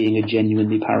in it being a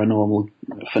genuinely paranormal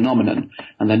phenomenon,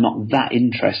 and they're not that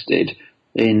interested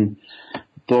in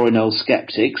boring old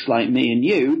skeptics like me and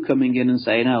you coming in and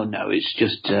saying, oh no, it's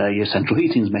just your central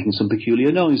heating's making some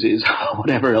peculiar noises, or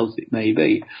whatever else it may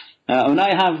be. And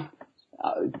I have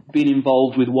been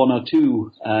involved with one or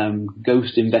two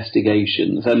ghost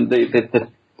investigations, and the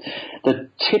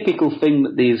typical thing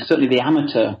that certainly the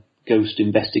amateur ghost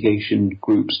investigation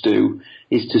groups do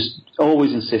is to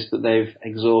always insist that they've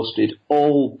exhausted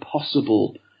all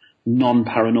possible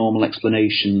non-paranormal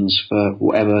explanations for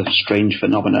whatever strange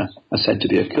phenomena are said to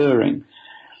be occurring.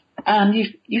 And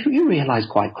you realise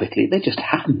quite quickly they just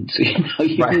haven't. You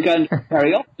can go and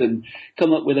very often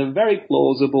come up with a very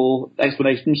plausible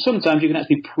explanation. Sometimes you can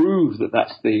actually prove that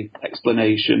that's the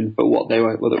explanation for what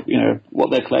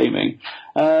they're claiming.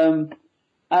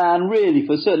 And really,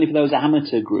 certainly for those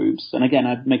amateur groups, and again,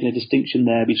 I'm making a distinction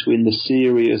there between the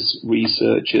serious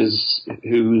researchers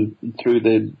who, through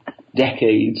the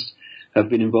decades, have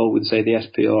been involved with, say, the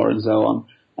SPR and so on,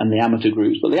 and the amateur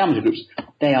groups. But the amateur groups,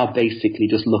 they are basically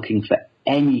just looking for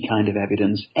any kind of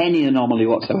evidence, any anomaly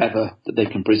whatsoever that they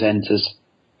can present as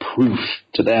proof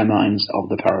to their minds of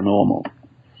the paranormal.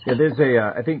 Yeah, there's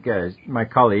I think my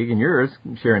colleague and yours,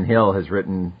 Sharon Hill, has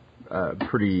written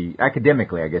pretty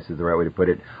academically, I guess is the right way to put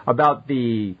it, about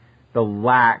the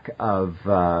lack of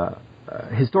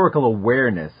historical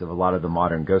awareness of a lot of the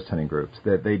modern ghost hunting groups,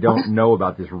 that they don't know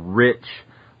about this rich,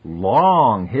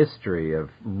 long history of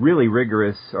really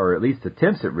rigorous, or at least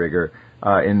attempts at rigor,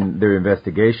 in their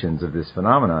investigations of this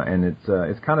phenomena. And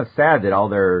it's kind of sad that all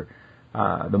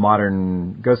the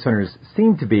modern ghost hunters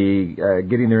seem to be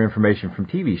getting their information from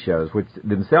TV shows, which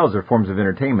themselves are forms of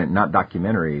entertainment, not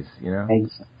documentaries, you know?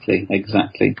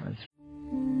 Exactly.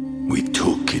 We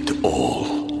took it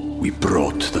all. We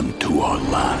brought them to our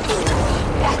land.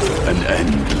 An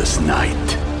endless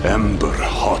night, ember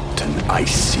hot and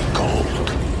icy cold.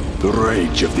 The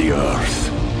rage of the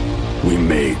earth. We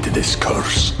made this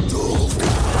curse.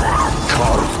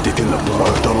 Carved it in the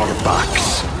blood on our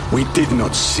backs. We did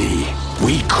not see.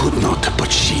 We could not,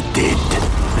 but she did.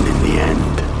 And in the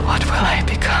end, what will I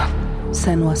become?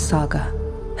 Senwa Saga.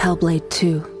 Hellblade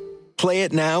 2. Play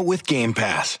it now with Game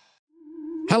Pass.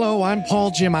 Hello, I'm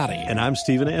Paul Giamatti. And I'm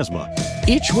Stephen Asma.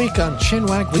 Each week on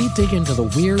Chinwag, we dig into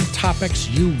the weird topics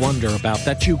you wonder about,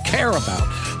 that you care about.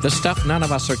 The stuff none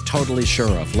of us are totally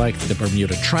sure of, like the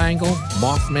Bermuda Triangle,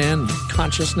 Mothman,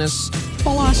 consciousness,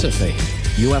 philosophy,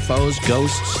 UFOs,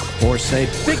 ghosts, or, say,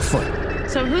 Bigfoot.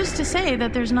 So who's to say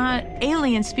that there's not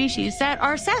alien species that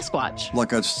are Sasquatch?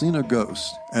 Like I'd seen a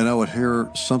ghost, and I would hear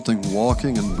something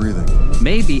walking and breathing.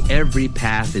 Maybe every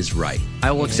path is right.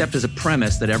 I will accept as a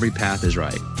premise that every path is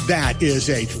right. That is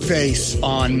a face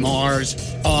on Mars,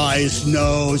 eyes,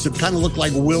 nose. It kind of looked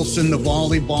like Wilson the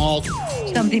volleyball.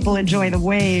 Some people enjoy the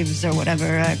waves or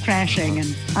whatever crashing,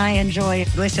 and I enjoy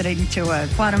listening to a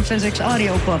quantum physics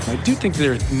audiobook. I do think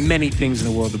there are many things in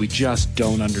the world that we just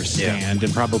don't understand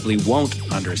and probably won't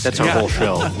understand. That's our whole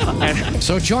show.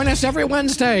 So join us every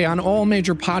Wednesday on all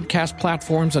major podcast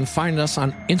platforms and find us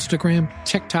on Instagram,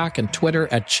 TikTok, and Twitter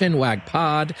at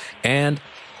ChinwagPod and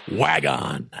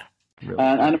Wagon.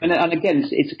 And again,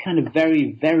 it's kind of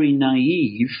very, very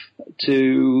naive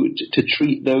to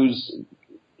treat those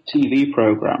TV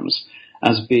programs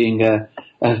as being an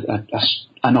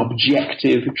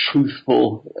objective,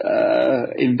 truthful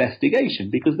investigation,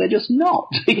 because they're just not.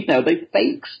 They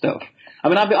fake stuff. I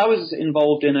mean, I was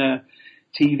involved in a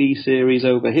TV series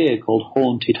over here called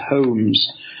Haunted Homes.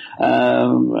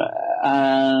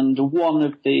 And one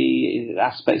of the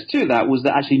aspects to that was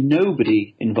that actually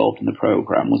nobody involved in the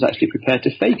program was actually prepared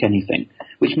to fake anything,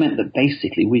 which meant that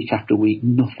basically week after week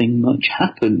nothing much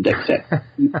happened except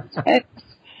text,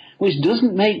 which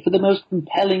doesn't make for the most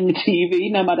compelling TV,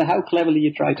 no matter how cleverly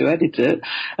you try to edit it.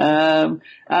 And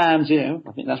I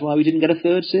think that's why we didn't get a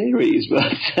third series.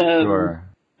 But sure.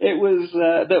 It was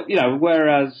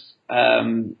whereas.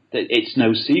 It's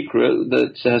no secret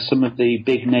that some of the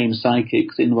big name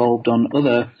psychics involved on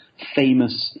other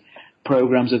famous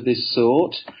programs of this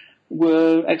sort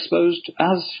were exposed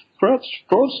as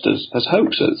fraudsters, as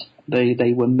hoaxers.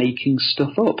 They were making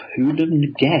stuff up. Who'd have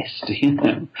guessed,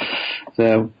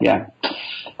 So, yeah.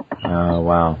 Oh,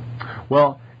 wow.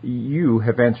 Well, you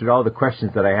have answered all the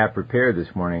questions that I have prepared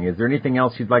this morning. Is there anything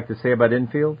else you'd like to say about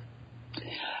Enfield?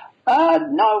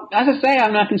 No, as I say,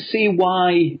 I can see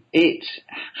why it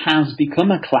has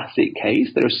become a classic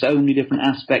case. There are so many different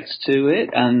aspects to it,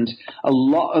 and a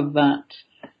lot of that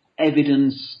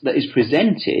evidence that is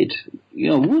presented,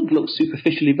 would look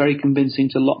superficially very convincing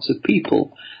to lots of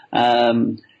people.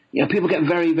 People get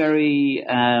very, very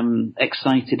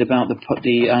excited about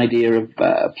the idea of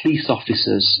police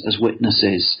officers as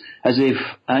witnesses, as if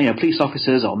police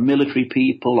officers or military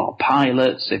people or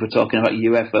pilots, if we're talking about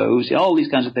UFOs, all these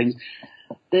kinds of things.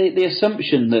 The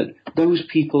assumption that those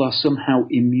people are somehow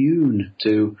immune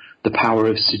to the power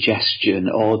of suggestion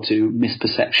or to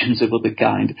misperceptions of other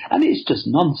kind, and it's just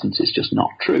nonsense. It's just not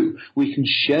true. We can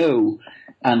show,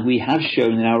 and we have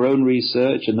shown in our own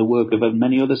research and the work of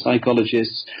many other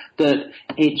psychologists, that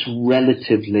it's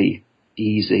relatively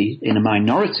easy in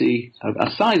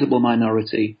a sizable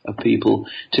minority of people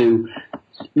to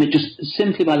just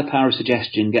simply by the power of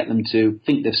suggestion get them to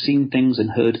think they've seen things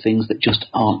and heard things that just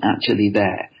aren't actually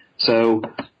there. So,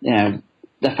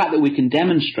 the fact that we can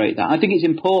demonstrate that, I think it's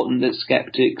important that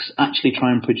skeptics actually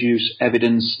try and produce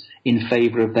evidence in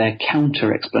favour of their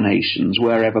counter-explanations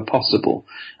wherever possible.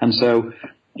 And so,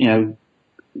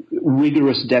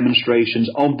 rigorous demonstrations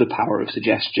of the power of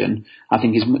suggestion, I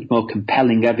think, is much more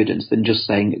compelling evidence than just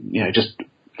saying, just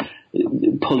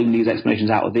pulling these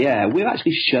explanations out of the air. We've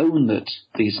actually shown that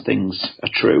these things are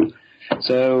true.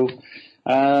 So, at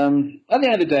the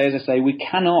end of the day, as I say, we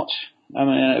cannot...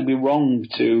 it'd be wrong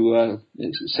to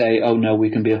say, oh no,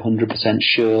 we can be 100%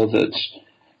 sure that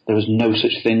there was no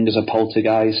such thing as a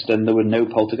poltergeist and there was no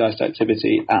poltergeist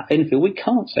activity at Enfield. We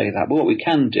can't say that, but what we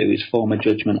can do is form a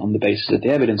judgment on the basis of the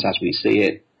evidence as we see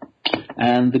it,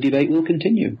 and the debate will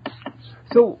continue.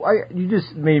 So you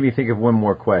just made me think of one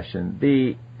more question.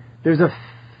 There's a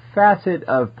facet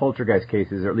of poltergeist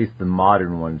cases, or at least the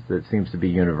modern ones, that seems to be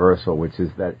universal, which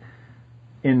is that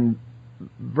in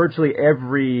virtually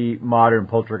every modern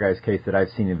poltergeist case that I've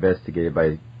seen investigated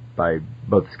by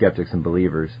both skeptics and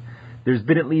believers, there's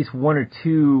been at least one or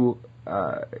two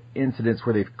incidents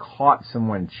where they've caught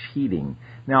someone cheating.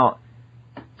 Now,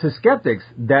 to skeptics,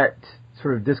 that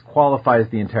sort of disqualifies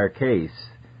the entire case.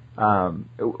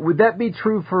 Would that be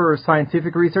true for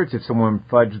scientific research? If someone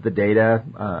fudged the data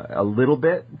a little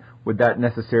bit, would that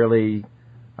necessarily...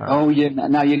 Oh, yeah.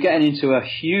 Now you're getting into a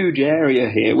huge area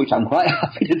here, which I'm quite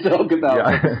happy to talk about.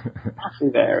 Yeah. It's a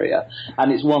massive area,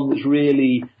 and it's one that's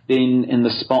really been in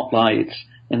the spotlight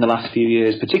in the last few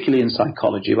years, particularly in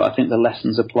psychology, but I think the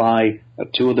lessons apply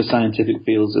to other scientific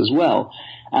fields as well.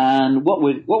 And what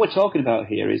we're talking about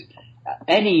here is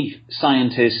any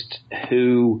scientist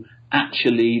who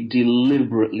actually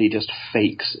deliberately just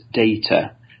fakes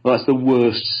data. Well, that's the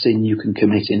worst sin you can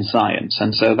commit in science.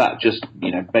 And so that just,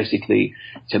 basically,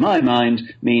 to my mind,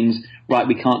 means, right,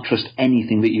 we can't trust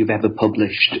anything that you've ever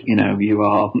published. You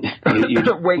are...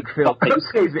 Wakefield.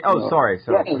 Excuse me. Oh, sorry.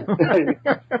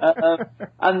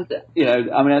 And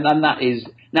that is...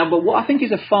 Now, but what I think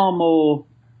is a far more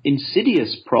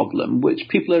insidious problem, which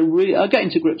people are getting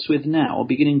to grips with now, or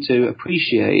beginning to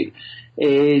appreciate,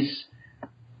 is...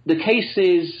 the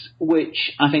cases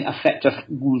which I think affect a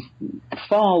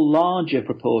far larger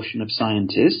proportion of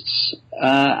scientists,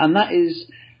 and that is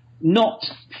not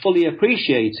fully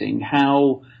appreciating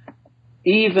how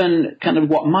even kind of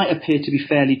what might appear to be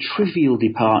fairly trivial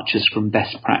departures from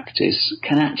best practice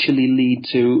can actually lead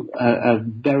to a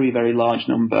very, very large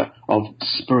number of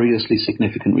spuriously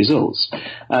significant results.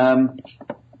 And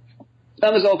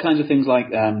there's all kinds of things like...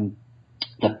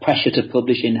 the pressure to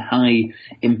publish in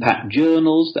high-impact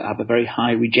journals that have a very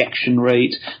high rejection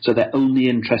rate, so they're only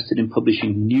interested in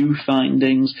publishing new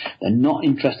findings. They're not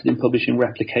interested in publishing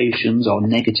replications or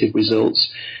negative results.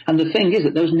 And the thing is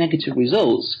that those negative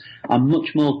results are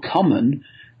much more common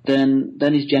than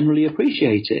is generally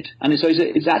appreciated. And so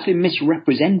it's actually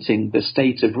misrepresenting the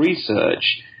state of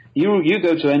research. You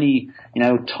go to any,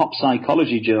 top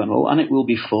psychology journal and it will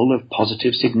be full of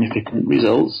positive, significant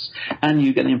results, and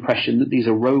you get the impression that these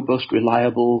are robust,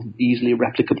 reliable, easily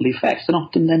replicable effects, and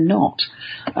often they're not.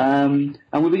 And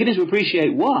we're beginning to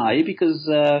appreciate why, because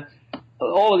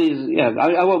all of these,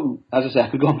 I won't, as I say, I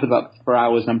could go on for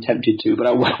hours and I'm tempted to, but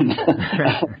I won't.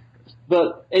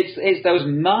 But it's those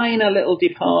minor little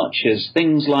departures,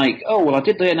 things like, I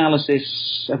did the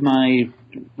analysis of my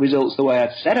results the way I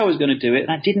said I was going to do it,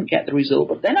 and I didn't get the result.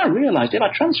 But then I realized if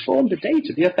I transform the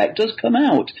data, the effect does come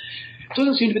out. It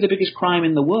doesn't seem to be the biggest crime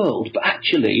in the world, but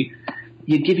actually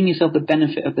you're giving yourself the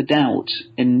benefit of the doubt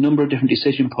in a number of different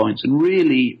decision points, and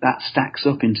really that stacks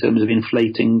up in terms of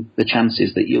inflating the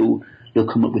chances that you'll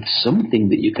come up with something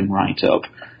that you can write up.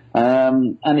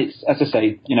 And it's, as I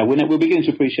say, we're beginning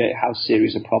to appreciate how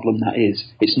serious a problem that is.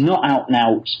 It's not out and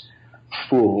out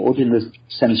fraud in the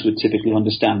sense we typically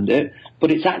understand it,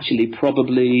 but it's actually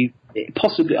possibly,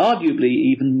 arguably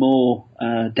even more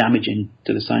damaging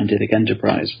to the scientific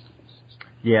enterprise.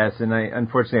 Yes, and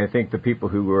unfortunately I think the people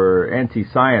who are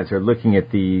anti-science are looking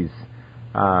at these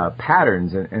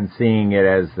patterns and seeing it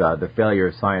as the failure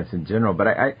of science in general. But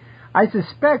I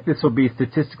suspect this will be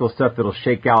statistical stuff that'll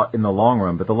shake out in the long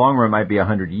run, but the long run might be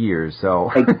 100 years.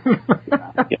 So,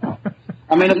 yeah.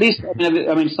 At least,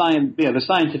 science. The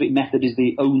scientific method is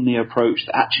the only approach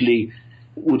that actually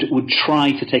would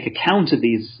try to take account of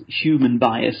these human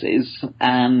biases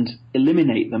and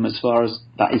eliminate them as far as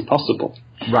that is possible.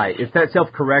 Right. It's that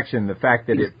self-correction, the fact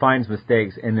that it finds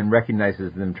mistakes and then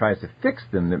recognizes them, tries to fix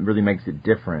them, that really makes it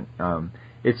different.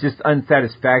 It's just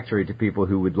unsatisfactory to people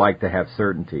who would like to have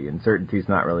certainty, and certainty is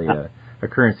not really a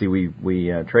currency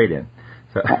we trade in.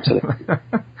 So. Absolutely.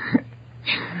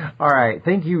 All right.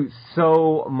 Thank you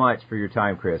so much for your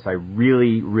time, Chris. I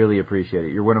really, really appreciate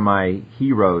it. You're one of my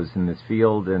heroes in this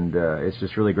field, and it's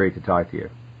just really great to talk to you.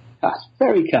 That's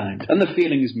very kind, and the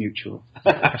feeling is mutual.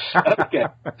 Okay,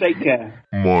 take care.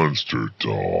 Monster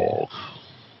Talk.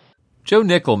 Joe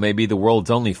Nickel may be the world's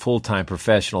only full-time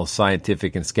professional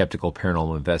scientific and skeptical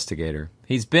paranormal investigator.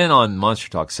 He's been on Monster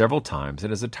Talk several times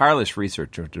and is a tireless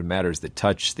researcher into matters that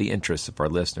touch the interests of our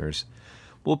listeners.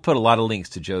 We'll put a lot of links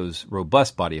to Joe's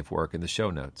robust body of work in the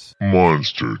show notes.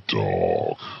 Monster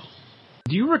Talk.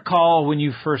 Do you recall when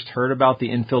you first heard about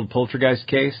the Enfield Poltergeist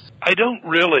case? I don't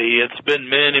really. It's been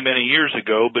many, many years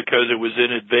ago because it was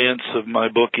in advance of my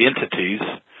book Entities.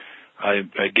 I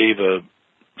gave a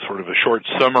sort of a short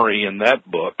summary in that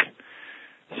book.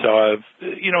 So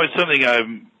it's something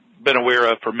I've been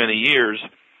aware of for many years.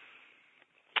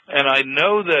 And I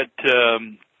know that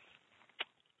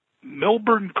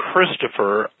Milburn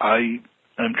Christopher, I'm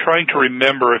trying to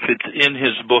remember if it's in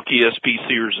his book ESP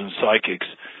Seers and Psychics,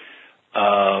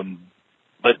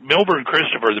 but Milburn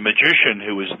Christopher, the magician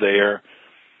who was there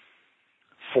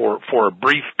for a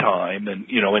brief time, and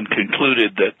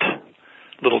concluded that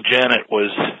little Janet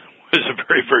was a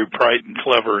very, very bright and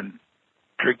clever and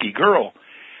tricky girl.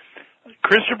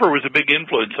 Christopher was a big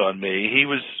influence on me. He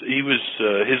was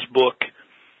his book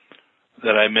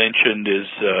that I mentioned is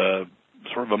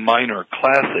sort of a minor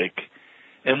classic,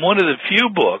 and one of the few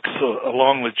books,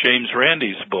 along with James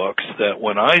Randi's books, that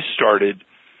when I started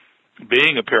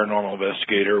being a paranormal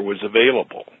investigator was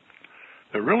available.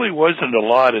 There really wasn't a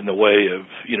lot in the way of,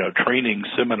 training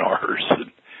seminars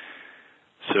and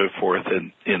so forth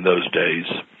in those days.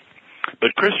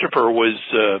 But Christopher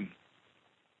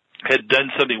had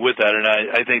done something with that, and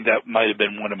I think that might have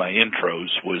been one of my intros,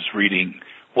 was reading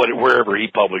wherever he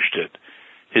published it,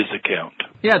 his account.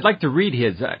 Yeah, I'd like to read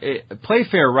his.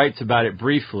 Playfair writes about it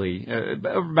briefly,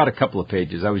 about a couple of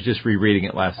pages. I was just rereading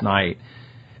it last night.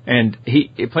 And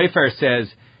Playfair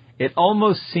says, it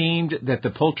almost seemed that the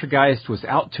poltergeist was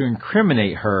out to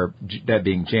incriminate her, that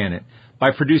being Janet, by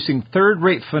producing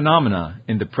third-rate phenomena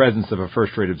in the presence of a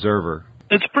first-rate observer.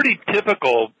 It's pretty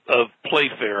typical of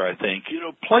Playfair, I think.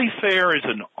 Playfair is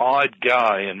an odd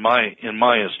guy in my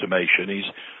estimation. He's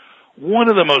one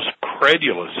of the most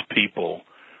credulous people,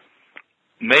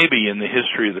 maybe in the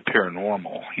history of the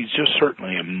paranormal. He's just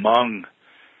certainly among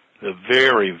the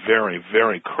very, very,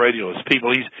 very credulous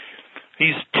people.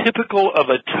 He's typical of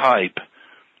a type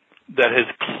that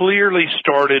has clearly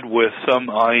started with some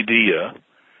idea,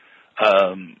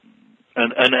 an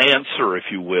answer, if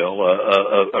you will,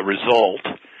 a result,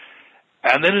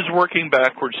 and then is working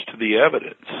backwards to the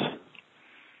evidence.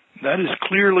 That is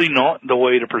clearly not the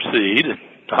way to proceed,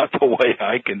 not the way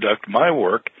I conduct my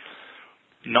work,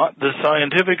 not the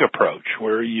scientific approach,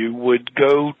 where you would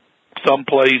go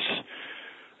someplace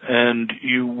and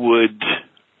you would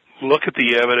look at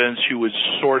the evidence, you would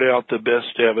sort out the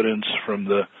best evidence from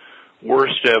the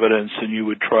worst evidence, and you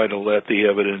would try to let the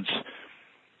evidence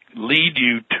lead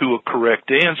you to a correct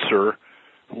answer,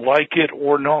 like it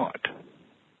or not.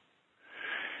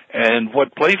 And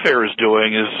what Playfair is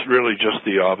doing is really just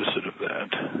the opposite of that.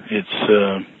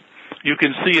 It's you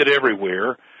can see it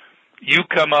everywhere. You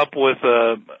come up with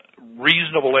a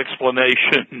reasonable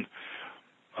explanation,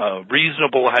 a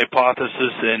reasonable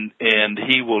hypothesis, and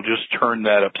he will just turn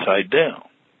that upside down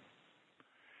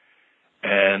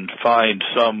and find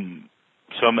some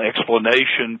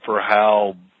explanation for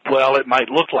how, well, it might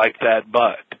look like that,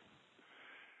 but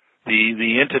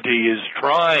the entity is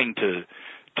trying to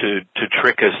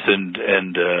trick us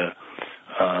and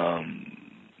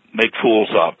make fools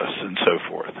of us and so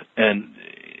forth. And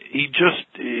he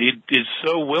is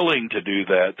so willing to do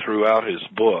that throughout his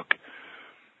book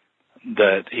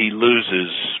that he loses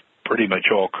pretty much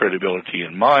all credibility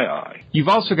in my eye. You've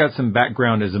also got some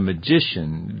background as a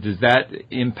magician. Does that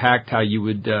impact how you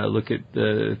would look at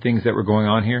the things that were going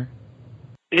on here?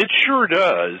 It sure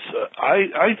does.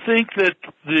 I think that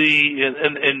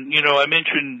I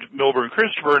mentioned Milburn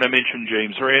Christopher and I mentioned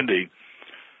James Randi.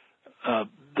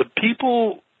 The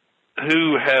people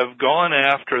who have gone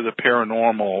after the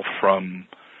paranormal from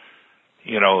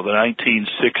the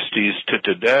 1960s to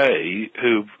today,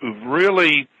 who've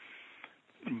really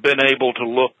been able to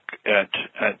look at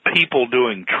people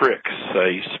doing tricks,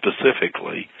 say,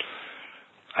 specifically,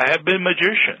 have been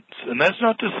magicians. And that's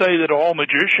not to say that all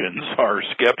magicians are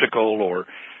skeptical or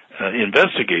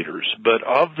investigators, but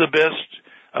of the best,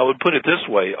 I would put it this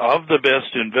way, of the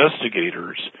best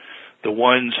investigators, the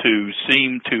ones who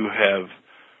seem to have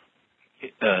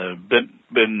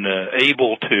been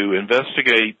able to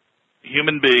investigate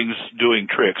human beings doing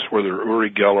tricks, whether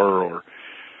Uri Geller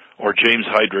or James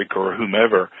Heydrich or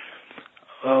whomever,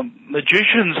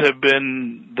 magicians have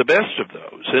been the best of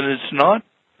those, and it's not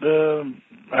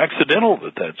accidental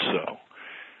that that's so.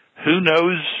 Who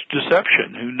knows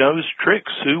deception? Who knows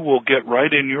tricks? Who will get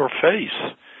right in your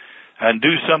face and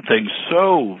do something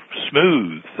so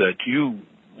smooth that you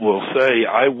will say,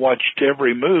 I watched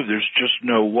every move. There's just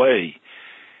no way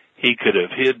he could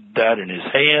have hid that in his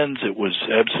hands. It was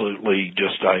absolutely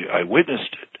just, I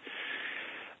witnessed it.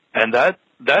 And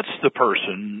that's the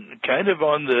person, kind of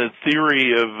on the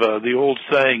theory of the old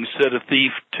saying, set a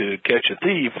thief to catch a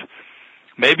thief.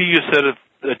 Maybe you set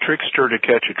a trickster to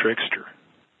catch a trickster.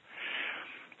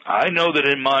 I know that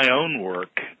in my own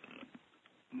work,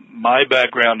 my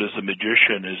background as a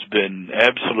magician has been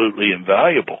absolutely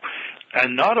invaluable.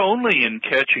 And not only in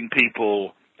catching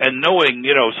people and knowing,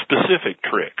 specific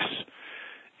tricks.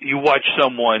 You watch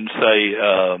someone, say,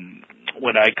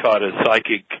 when I caught a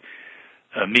psychic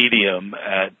medium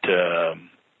at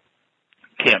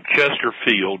Camp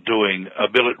Chesterfield doing a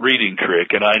billet reading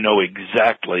trick, and I know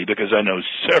exactly, because I know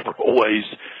several ways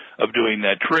of doing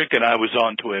that trick, and I was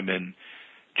on to him in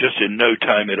no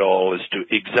time at all as to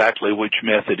exactly which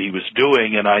method he was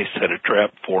doing, and I set a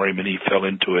trap for him, and he fell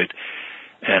into it,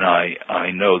 and I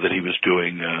know that he was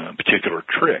doing a particular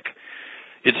trick.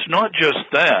 It's not just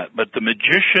that, but the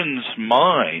magician's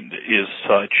mind is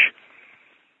such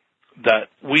that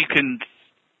we can,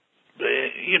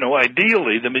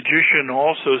 ideally the magician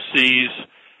also sees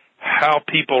how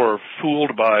people are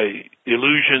fooled by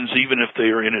illusions even if they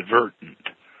are inadvertent.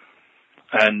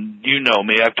 And you know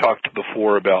me, I've talked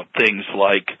before about things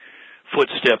like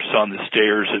footsteps on the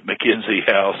stairs at McKenzie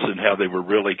House and how they were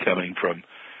really coming from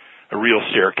a real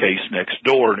staircase next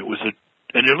door, and it was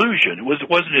an illusion. It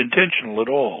wasn't intentional at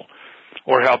all.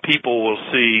 Or how people will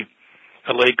see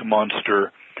a lake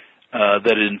monster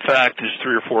that in fact is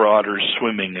 3 or 4 otters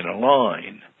swimming in a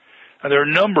line. And there are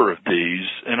a number of these,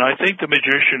 and I think the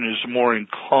magician is more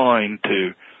inclined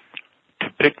to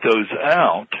pick those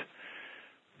out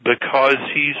because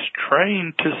he's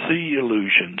trained to see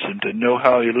illusions and to know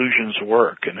how illusions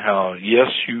work and how,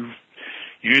 yes, you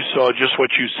saw just what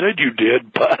you said you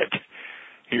did, but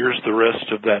here's the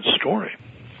rest of that story.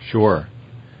 Sure.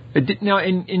 Now,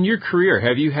 in your career,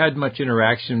 have you had much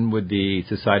interaction with the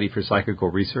Society for Psychical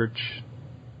Research?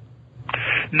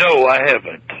 No, I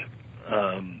haven't.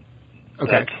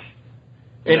 Okay.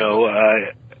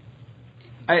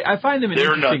 I find them an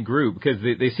interesting group because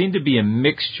they seem to be a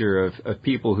mixture of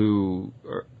people who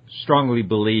strongly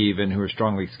believe and who are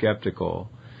strongly skeptical.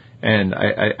 And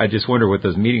I just wonder what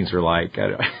those meetings are like.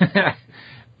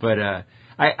 But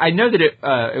I know that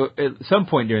at some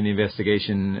point during the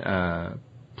investigation,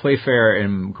 Playfair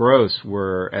and Gross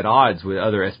were at odds with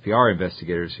other SPR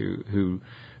investigators who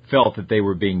felt that they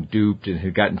were being duped and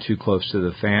had gotten too close to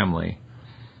the family.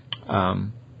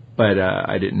 But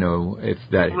I didn't know if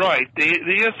that... Right.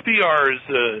 The SPR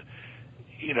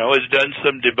has done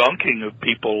some debunking of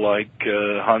people like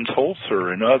Hans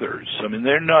Holzer and others. I mean,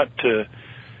 they're not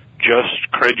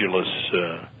just credulous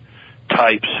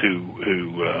types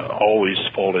who always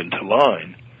fall into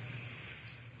line.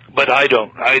 But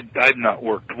I've not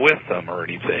worked with them or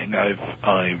anything.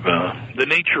 The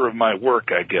nature of my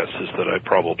work, I guess, is that I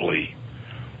probably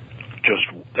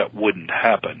that wouldn't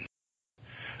happen.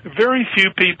 Very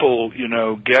few people,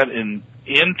 get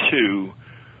into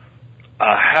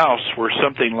a house where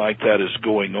something like that is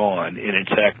going on in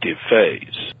its active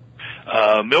phase.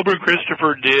 Milburn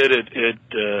Christopher did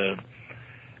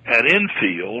at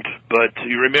Enfield, but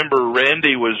you remember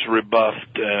Randy was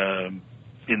rebuffed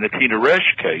in the Tina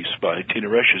Resch case by Tina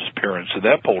Resch's appearance in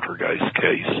that Poltergeist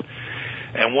case.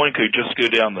 And one could just go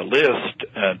down the list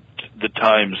at the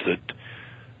times that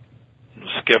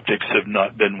skeptics have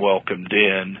not been welcomed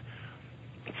in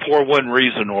for one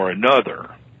reason or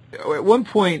another. At one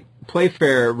point,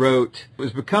 Playfair wrote, it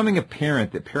was becoming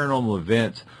apparent that paranormal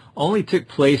events only took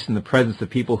place in the presence of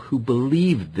people who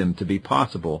believed them to be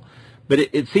possible. But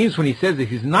it seems when he says that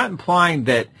he's not implying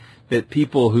that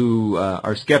people who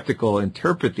are skeptical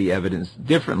interpret the evidence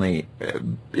differently.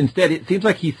 Instead, it seems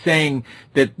like he's saying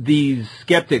that these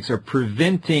skeptics are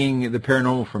preventing the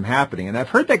paranormal from happening. And I've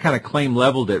heard that kind of claim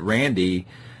leveled at Randy,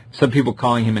 some people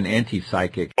calling him an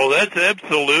anti-psychic. Well, that's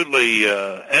absolutely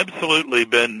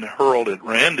been hurled at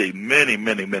Randy many,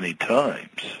 many, many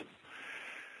times.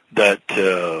 That,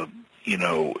 as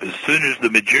soon as the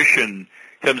magician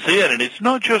comes in, and it's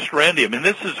not just Randy. I mean,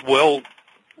 this is well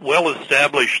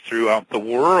established throughout the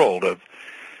world of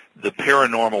the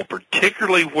paranormal,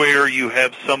 particularly where you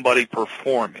have somebody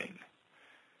performing,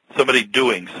 somebody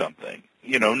doing something.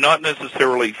 Not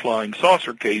necessarily flying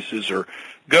saucer cases or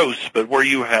ghosts, but where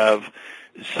you have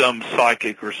some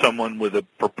psychic or someone with a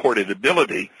purported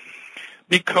ability.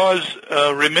 Because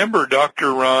remember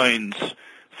Dr. Rhine's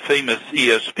famous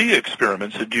ESP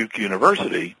experiments at Duke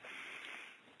University,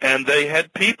 and they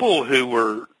had people who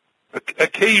were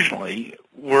occasionally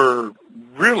were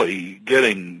really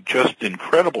getting just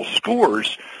incredible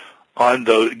scores on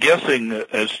the guessing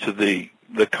as to the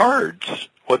cards,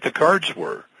 what the cards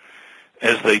were,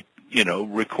 as they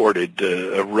recorded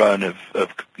a run of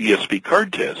ESP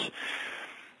card tests.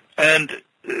 And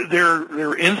there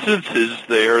are instances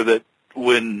there that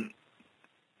when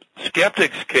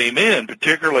skeptics came in,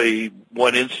 particularly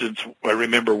one instance I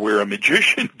remember where a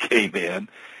magician came in,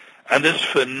 and this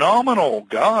phenomenal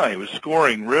guy was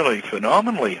scoring really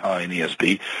phenomenally high in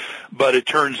ESP, but it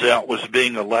turns out was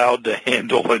being allowed to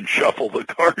handle and shuffle the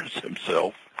cards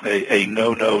himself, a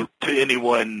no-no to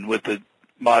anyone with a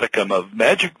modicum of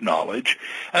magic knowledge.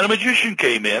 And a magician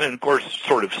came in and, of course,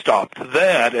 sort of stopped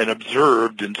that and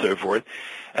observed and so forth.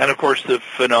 And, of course, the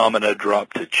phenomena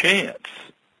dropped to chance,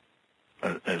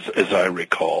 as I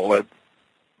recall,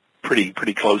 pretty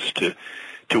close to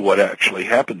what actually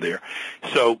happened there.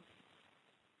 So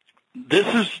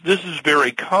this is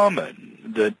very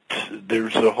common, that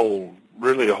there's a whole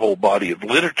body of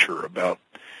literature about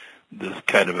this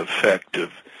kind of effect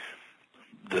of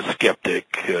the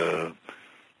skeptic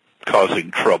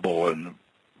causing trouble and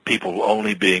people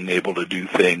only being able to do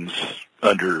things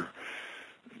under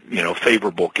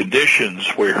favorable conditions,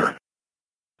 where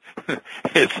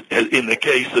it's, in the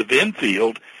case of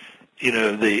Enfield,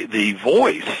 the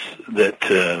voice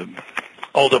that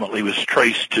ultimately was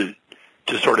traced to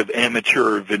sort of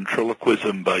amateur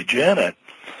ventriloquism by Janet,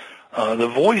 the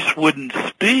voice wouldn't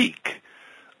speak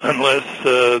unless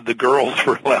the girls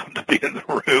were allowed to be in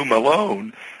the room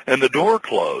alone and the door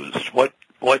closed.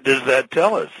 What does that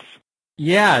tell us?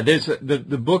 Yeah, there's the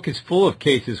book is full of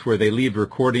cases where they leave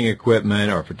recording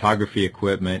equipment or photography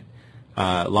equipment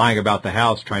lying about the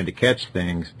house trying to catch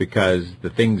things because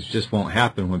the things just won't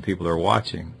happen when people are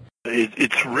watching.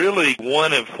 It's really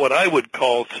one of what I would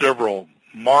call several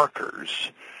markers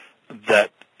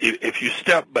that if you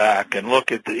step back and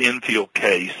look at the Enfield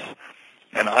case,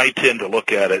 and I tend to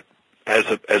look at it as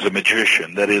a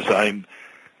magician, that is, I'm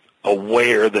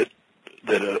aware that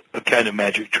a kind of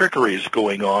magic trickery is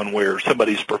going on where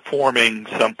somebody's performing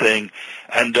something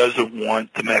and doesn't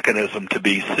want the mechanism to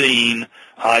be seen,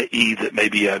 i.e. that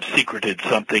maybe I've secreted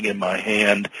something in my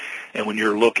hand, and when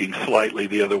you're looking slightly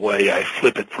the other way, I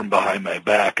flip it from behind my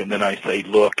back, and then I say,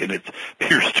 look, and it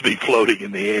appears to be floating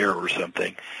in the air or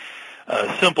something.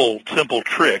 Simple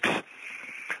tricks.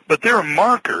 But there are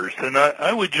markers, and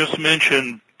I would just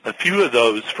mention a few of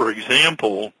those, for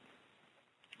example,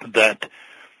 that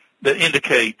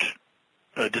indicate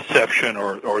deception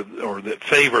or that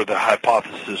favor the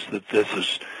hypothesis that this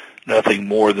is nothing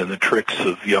more than the tricks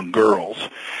of young girls.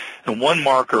 And one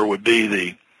marker would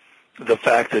be the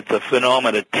fact that the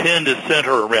phenomena tend to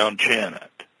center around Janet,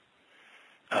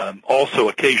 also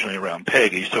occasionally around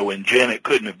Peggy. So when Janet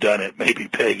couldn't have done it, maybe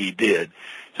Peggy did.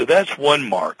 So that's one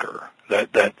marker,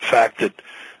 that fact that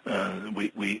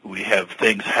we have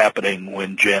things happening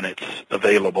when Janet's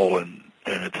available and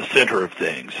at the center of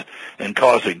things and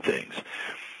causing things.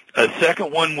 A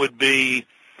second one would be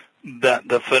that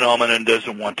the phenomenon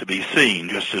doesn't want to be seen,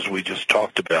 just as we just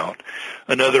talked about.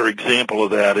 Another example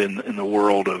of that in the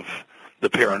world of the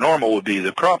paranormal would be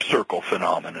the crop circle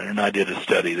phenomenon, and I did a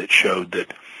study that showed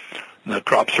that the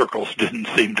crop circles didn't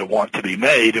seem to want to be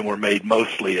made and were made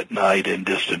mostly at night in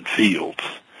distant fields.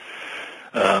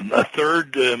 A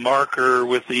third marker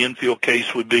with the Enfield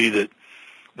case would be that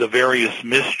the various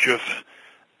mischief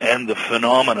and the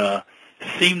phenomena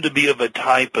seem to be of a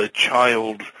type a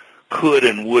child could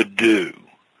and would do,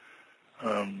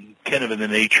 kind of in the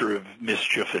nature of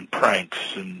mischief and pranks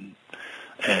and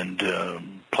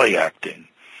play acting.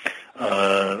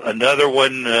 Another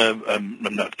one,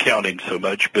 I'm not counting so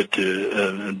much, but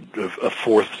a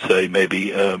fourth, say, maybe,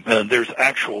 there's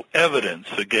actual evidence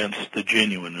against the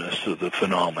genuineness of the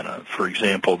phenomena. For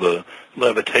example, the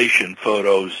levitation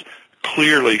photos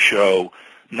clearly show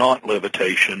not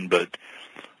levitation, but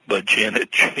Janet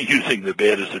using the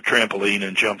bed as a trampoline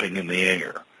and jumping in the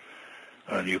air.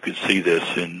 And you can see this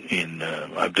in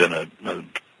I've done a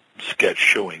sketch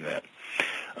showing that.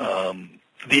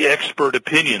 The expert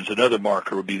opinions, another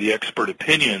marker would be the expert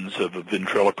opinions of a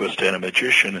ventriloquist and a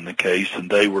magician in the case,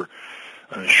 and they were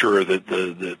sure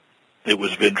that it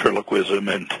was ventriloquism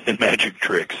and magic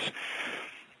tricks.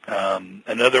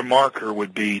 Another marker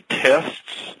would be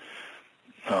tests.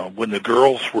 When the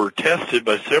girls were tested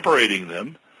by separating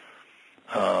them,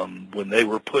 when they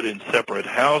were put in separate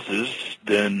houses,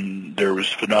 then there was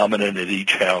phenomenon at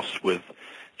each house with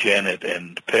Janet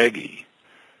and Peggy.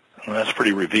 Well, that's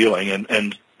pretty revealing.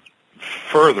 And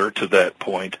further to that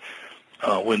point,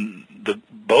 when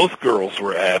both girls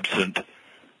were absent,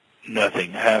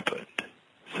 nothing happened.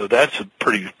 So that's a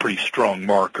pretty strong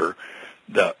marker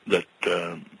that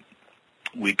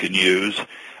we can use.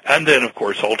 And then, of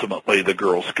course, ultimately the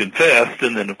girls confessed,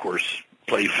 and then, of course,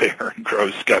 Playfair and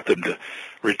Gross got them to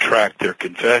retract their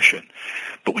confession.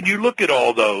 But when you look at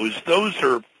all those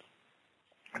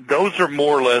are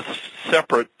more or less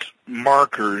separate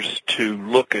markers to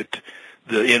look at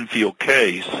the Enfield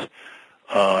case,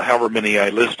 however many I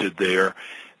listed there,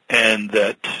 and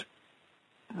that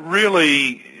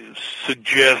really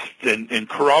suggest and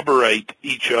corroborate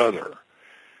each other,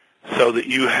 so that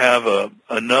you have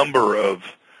a number of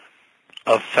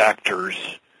factors,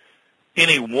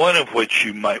 any one of which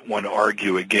you might want to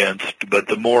argue against, but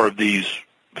the more of these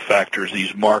factors,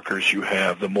 these markers you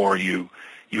have, the more you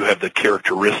have the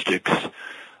characteristics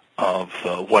of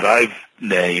what I've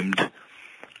named,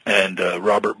 and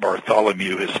Robert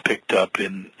Bartholomew has picked up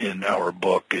in our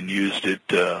book and used it,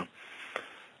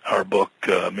 our book,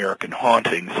 American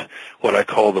Hauntings, what I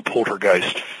call the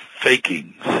poltergeist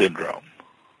faking syndrome.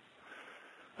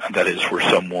 And that is where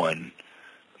someone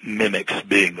mimics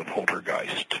being a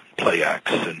poltergeist, play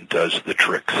acts, and does the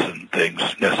tricks and things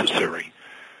necessary.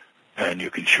 And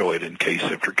you can show it in case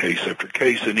after case after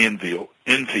case. And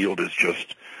Enfield is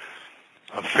just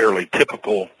a fairly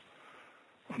typical,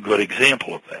 good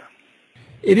example of that.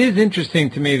 It is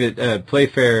interesting to me that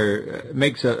Playfair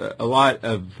makes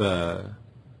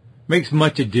makes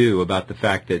much ado about the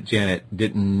fact that Janet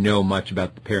didn't know much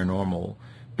about the paranormal,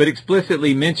 but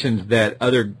explicitly mentions that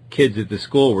other kids at the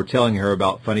school were telling her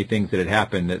about funny things that had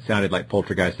happened that sounded like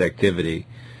poltergeist activity,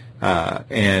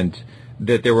 and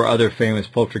that there were other famous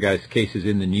poltergeist cases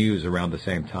in the news around the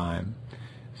same time.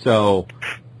 So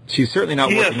she's certainly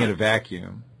not working in a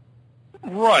vacuum.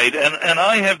 Right, and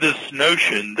I have this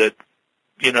notion that,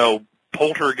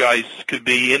 poltergeists could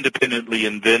be independently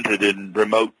invented in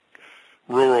remote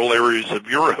rural areas of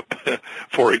Europe,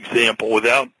 for example,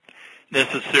 without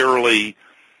necessarily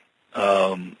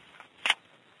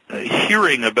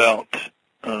hearing about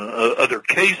other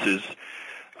cases,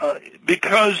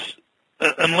 because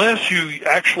unless you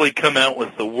actually come out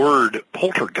with the word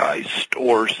poltergeist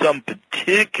or some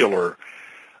particular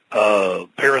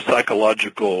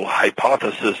parapsychological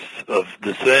hypothesis of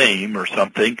the same or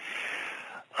something,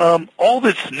 all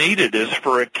that's needed is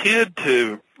for a kid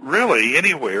to really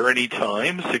anywhere,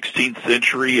 anytime, 16th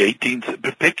century,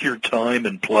 18th, pick your time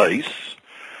and place.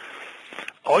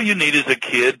 All you need is a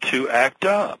kid to act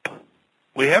up.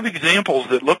 We have examples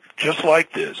that look just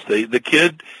like this. The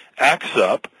kid acts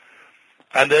up,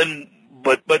 and then,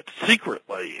 but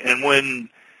secretly. And when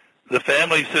the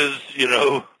family says,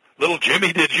 little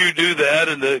Jimmy, did you do that?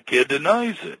 And the kid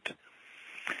denies it.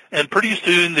 And pretty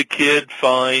soon the kid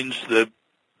finds that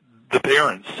the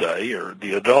parents say, or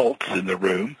the adults in the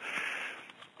room,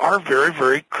 are very,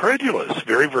 very credulous,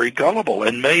 very, very gullible,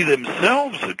 and may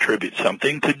themselves attribute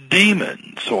something to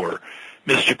demons or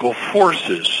mystical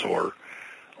forces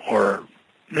or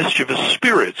mischievous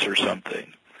spirits or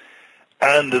something.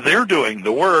 And they're doing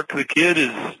the work. The kid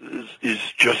is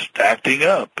just acting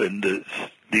up, and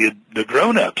the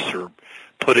grown-ups are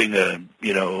putting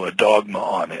a dogma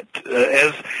on it,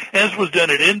 as was done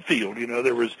at Enfield.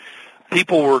 There was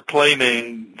people were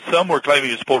claiming, some were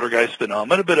claiming it's poltergeist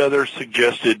phenomena, but others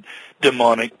suggested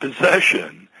demonic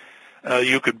possession.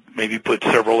 You could maybe put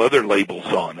several other labels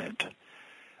on it.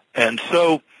 And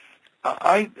so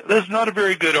that's not a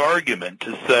very good argument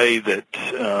to say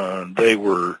that they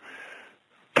were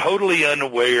totally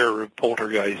unaware of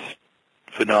poltergeist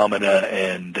phenomena,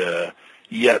 and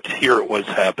yet here it was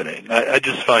happening. I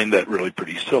just find that really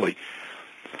pretty silly.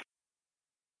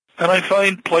 And I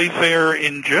find Playfair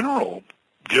in general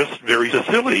just very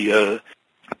silly.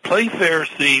 Playfair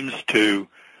seems to,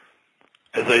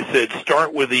 as I said,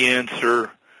 start with the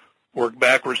answer, work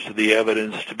backwards to the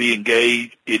evidence, to be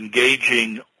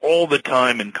engaging all the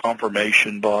time in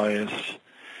confirmation bias.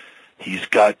 He's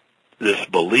got this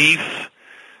belief,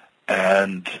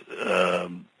 and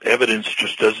evidence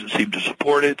just doesn't seem to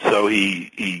support it, so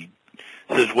he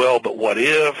says, well, but what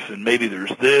if, and maybe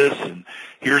there's this, and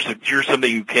here's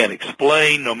something you can't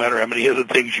explain, no matter how many other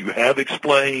things you have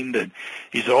explained, and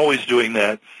he's always doing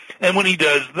that. And when he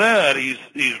does that,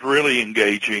 he's really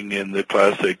engaging in the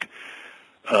classic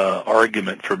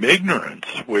argument from ignorance,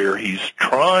 where he's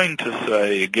trying to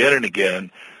say again and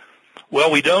again,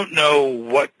 well, we don't know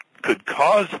what could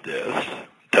cause this.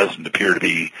 Doesn't appear to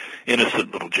be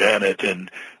innocent little Janet,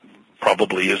 and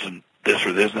probably isn't this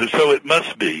or this, so it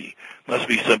must be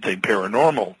something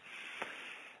paranormal.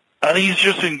 And he's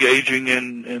just engaging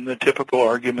in the typical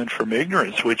argument from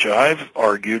ignorance, which I've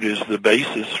argued is the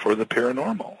basis for the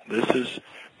paranormal. This is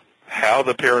how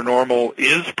the paranormal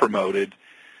is promoted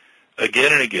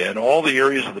again and again, all the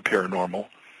areas of the paranormal,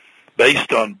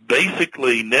 based on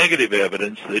basically negative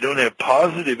evidence. They don't have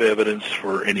positive evidence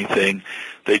for anything.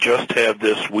 They just have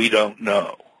this "we don't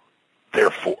know,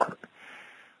 therefore,"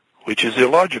 which is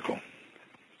illogical.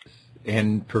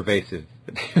 And pervasive.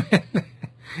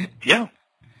 Yeah.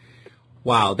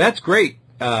 Wow, that's great.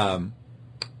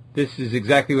 This is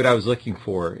exactly what I was looking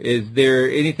for. Is there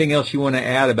anything else you want to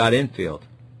add about Enfield?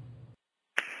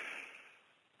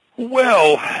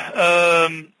 Well,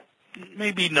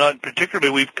 maybe not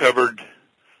particularly. We've covered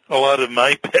a lot of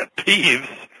my pet peeves,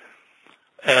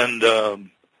 and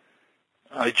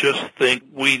I just think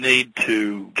we need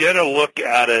to get a look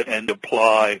at it and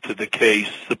apply to the case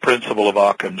the principle of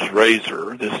Occam's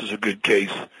razor. This is a good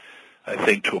case, I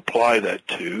think, to apply that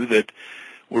to, that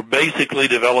we're basically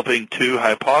developing two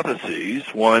hypotheses.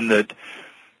 One, that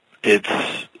it's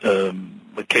a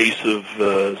case of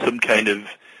some kind of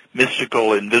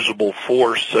mystical, invisible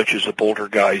force, such as a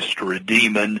poltergeist or a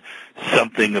demon,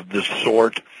 something of this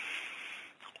sort.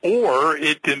 Or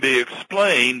it can be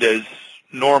explained as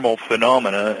normal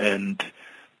phenomena, and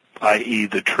i.e.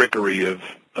 the trickery of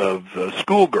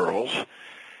schoolgirls.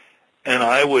 And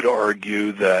I would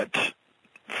argue that,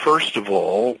 first of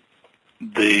all,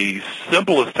 the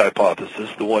simplest hypothesis,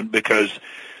 the one, because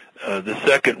the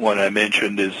second one I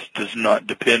mentioned does not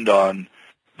depend on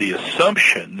the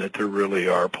assumption that there really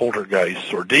are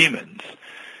poltergeists or demons.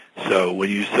 So when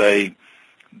you say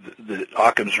that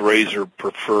Occam's razor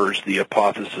prefers the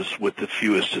hypothesis with the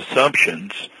fewest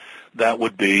assumptions, that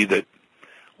would be that,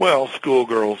 well,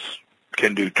 schoolgirls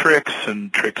can do tricks,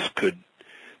 and tricks could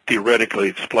theoretically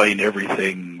explain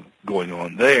everything going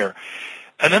on there.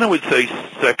 And then I would say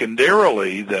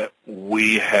secondarily that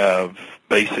we have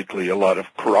basically a lot of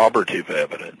corroborative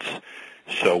evidence.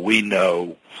 So we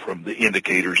know from the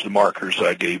indicators, the markers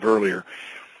I gave earlier,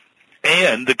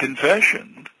 and the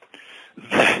confession,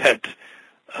 that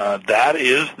that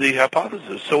is the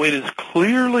hypothesis. So it is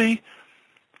clearly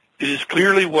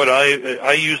what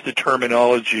I used the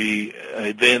terminology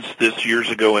advanced this years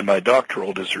ago in my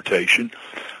doctoral dissertation.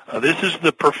 This is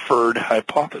the preferred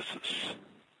hypothesis.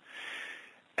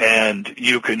 And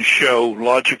you can show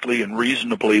logically and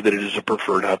reasonably that it is a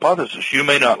preferred hypothesis. You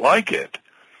may not like it,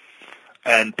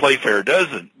 and Playfair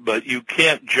doesn't, but you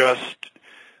can't just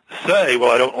say,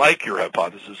 well, I don't like your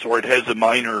hypothesis, or it has a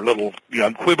minor little,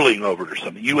 I'm quibbling over it or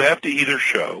something. You have to either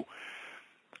show,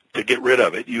 to get rid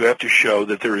of it, you have to show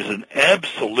that there is an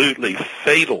absolutely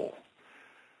fatal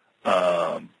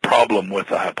problem with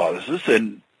the hypothesis,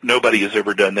 and nobody has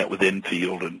ever done that with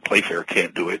Enfield, and Playfair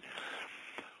can't do it.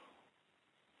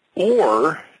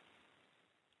 Or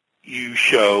you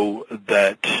show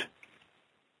that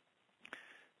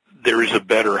there is a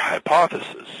better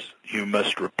hypothesis. You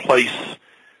must replace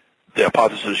the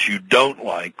hypothesis you don't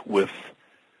like with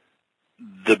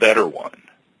the better one.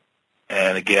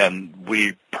 And again,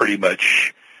 we pretty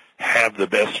much have the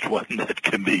best one that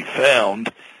can be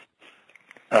found,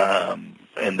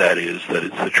 and that is that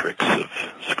it's the tricks of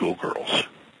schoolgirls.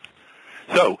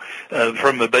 So,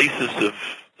 from the basis of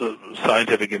the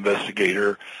scientific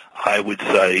investigator, I would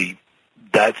say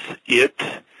that's it.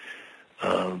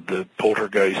 The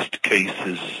poltergeist case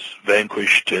is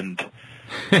vanquished, and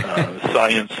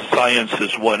science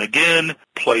has won again.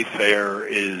 Playfair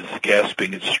is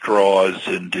gasping at straws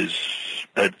and is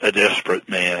a desperate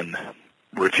man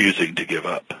refusing to give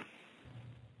up.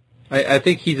 I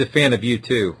think he's a fan of you,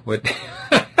 too. What?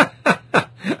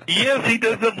 Yes, he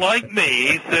doesn't like me.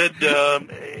 He said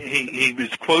he was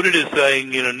quoted as saying,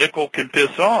 nickel can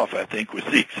piss off, I think was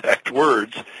the exact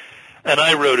words. And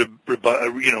I wrote a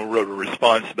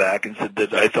response back and said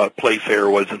that I thought Playfair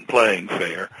wasn't playing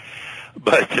fair.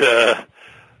 But,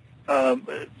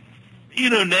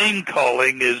 name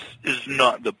calling is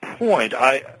not the point.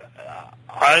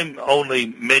 I'm only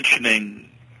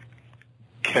mentioning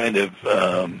kind of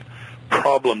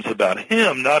problems about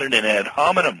him, not in an ad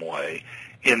hominem way,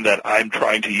 in that I'm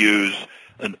trying to use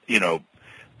an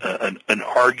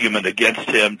argument against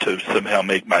him to somehow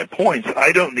make my points.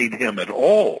 I don't need him at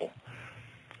all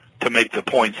to make the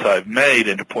points I've made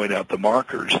and to point out the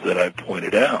markers that I've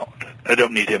pointed out. I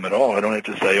don't need him at all. I don't have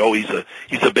to say, oh, he's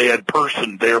a bad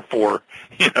person, therefore,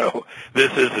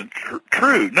 this isn't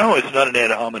true. No, it's not an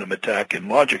ad hominem attack in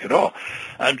logic at all.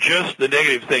 The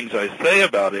negative things I say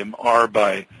about him are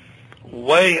by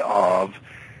way of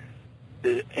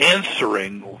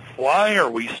answering why are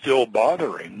we still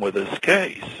bothering with this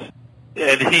case,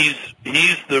 and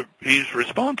he's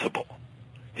responsible.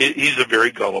 he's a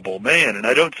very gullible man. And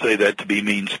I don't say that to be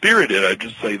mean-spirited. I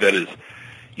just say that as,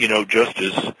 just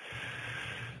as,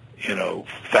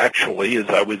 factually as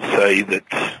I would say that,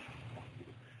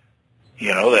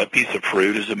 that piece of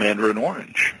fruit is a mandarin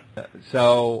orange.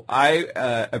 So I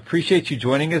appreciate you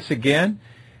joining us again.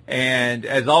 And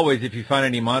as always, if you find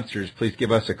any monsters, please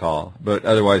give us a call. But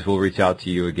otherwise, we'll reach out to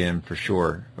you again for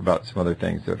sure about some other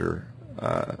things that are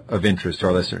of interest to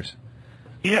our listeners.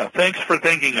 Yeah, thanks for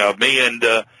thinking of me. And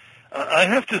I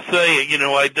have to say,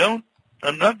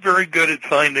 I'm not very good at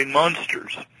finding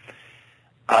monsters.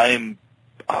 I'll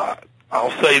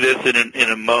say this in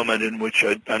a moment in which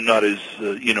I'm not as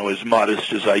as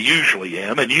modest as I usually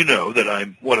am, and you know that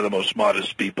I'm one of the most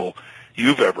modest people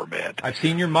you've ever met. I've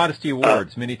seen your modesty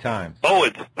awards many times.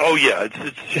 It's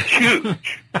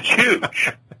huge, it's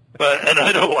huge. And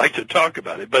I don't like to talk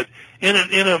about it, but in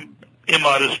an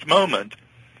immodest moment,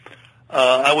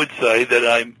 I would say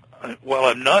that while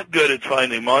I'm not good at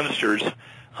finding monsters,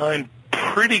 I'm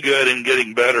pretty good in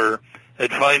getting better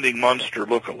at finding monster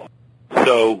lookalikes.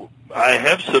 So I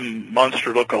have some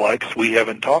monster lookalikes we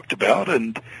haven't talked about,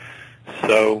 and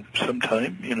so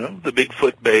sometime, the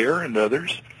Bigfoot bear and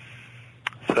others,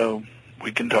 so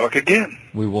we can talk again.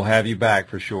 We will have you back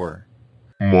for sure.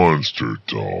 Monster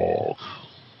Talk.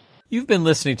 You've been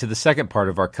listening to the second part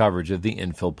of our coverage of the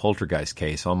Enfield Poltergeist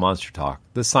case on Monster Talk,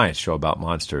 the science show about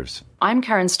monsters. I'm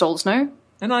Karen Stolzno.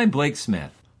 And I'm Blake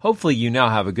Smith. Hopefully you now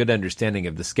have a good understanding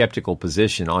of the skeptical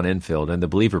position on Enfield and the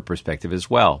believer perspective as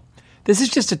well. This is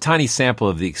just a tiny sample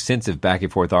of the extensive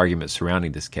back-and-forth arguments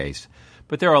surrounding this case,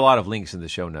 but there are a lot of links in the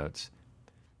show notes.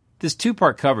 This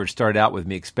two-part coverage started out with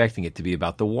me expecting it to be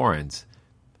about the Warrens,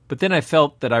 but then I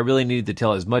felt that I really needed to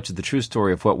tell as much of the true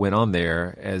story of what went on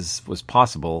there as was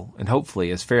possible, and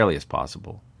hopefully as fairly as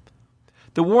possible.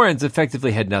 The Warrens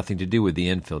effectively had nothing to do with the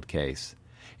Enfield case.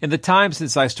 In the time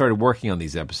since I started working on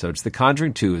these episodes, The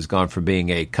Conjuring 2 has gone from being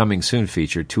a coming-soon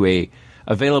feature to a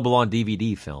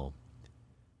available-on-DVD film.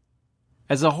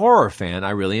 As a horror fan,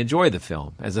 I really enjoy the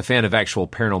film. As a fan of actual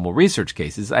paranormal research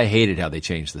cases, I hated how they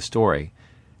changed the story.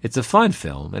 It's a fun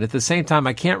film, and at the same time,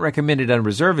 I can't recommend it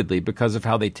unreservedly because of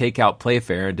how they take out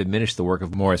Playfair and diminish the work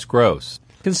of Maurice Grosse.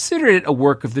 Consider it a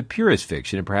work of the purest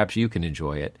fiction, and perhaps you can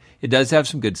enjoy it. It does have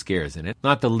some good scares in it,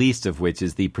 not the least of which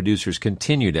is the producer's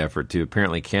continued effort to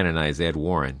apparently canonize Ed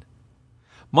Warren.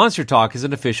 Monster Talk is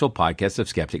an official podcast of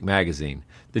Skeptic Magazine.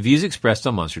 The views expressed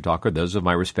on Monster Talk are those of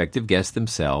my respective guests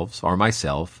themselves, or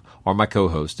myself, or my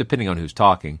co-host, depending on who's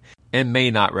talking, and may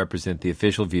not represent the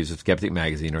official views of Skeptic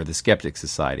Magazine or the Skeptic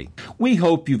Society. We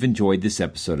hope you've enjoyed this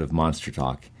episode of Monster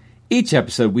Talk. Each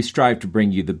episode, we strive to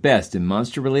bring you the best in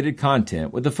monster-related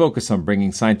content with a focus on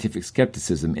bringing scientific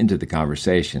skepticism into the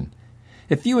conversation.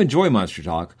 If you enjoy Monster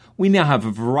Talk, we now have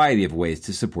a variety of ways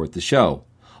to support the show,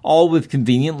 all with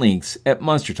convenient links at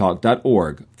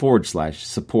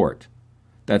monstertalk.org/support.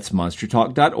 That's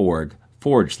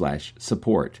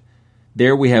monstertalk.org/support.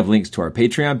 There we have links to our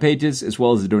Patreon pages as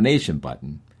well as a donation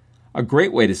button. A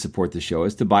great way to support the show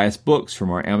is to buy us books from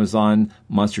our Amazon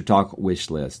Monster Talk wish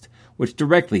list, which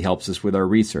directly helps us with our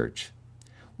research.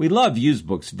 We love used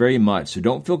books very much, so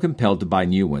don't feel compelled to buy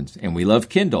new ones, and we love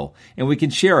Kindle, and we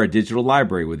can share our digital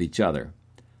library with each other.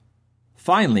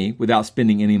 Finally, without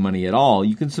spending any money at all,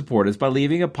 you can support us by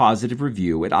leaving a positive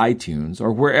review at iTunes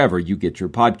or wherever you get your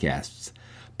podcasts.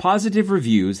 Positive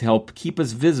reviews help keep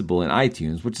us visible in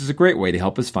iTunes, which is a great way to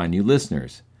help us find new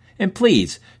listeners. And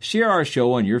please, share our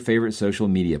show on your favorite social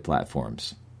media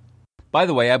platforms. By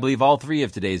the way, I believe all three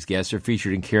of today's guests are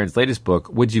featured in Karen's latest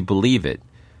book, Would You Believe It?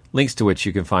 Links to which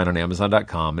you can find on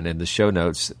Amazon.com and in the show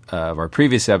notes of our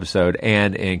previous episode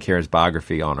and in Karen's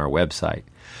biography on our website.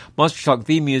 Monster Talk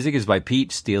theme music is by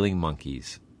Pete Stealing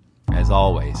Monkeys. As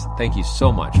always, thank you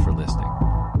so much for listening.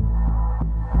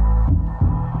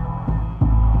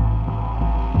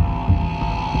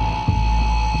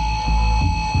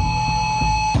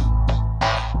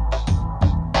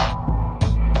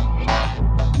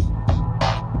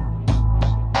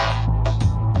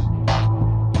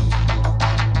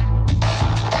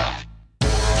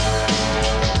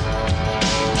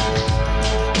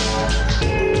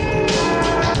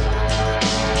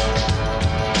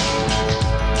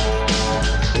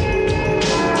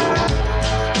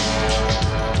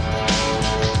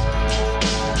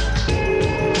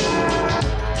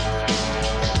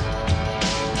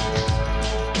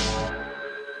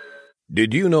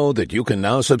 Did you know that you can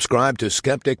now subscribe to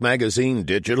Skeptic Magazine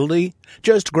digitally?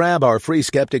 Just grab our free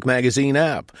Skeptic Magazine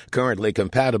app, currently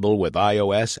compatible with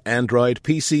iOS, Android,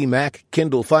 PC, Mac,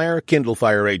 Kindle Fire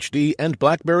HD, and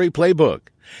BlackBerry Playbook.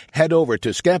 Head over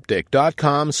to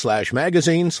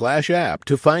skeptic.com/magazine/app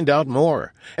to find out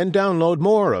more and download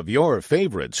more of your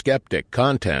favorite Skeptic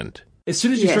content. As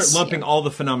soon as you start lumping all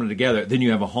the phenomena together, then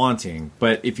you have a haunting.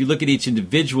 But if you look at each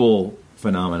individual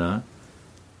phenomenon.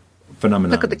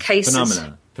 Look at the cases.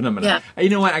 Phenomena. Yeah. You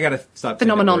know what? I got to stop.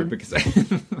 Phenomenon. Because if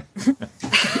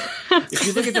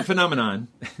you look at the phenomenon,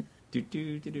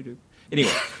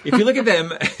 anyway, if you look at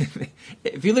them,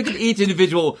 if you look at each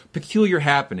individual peculiar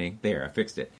happening, there, I fixed it.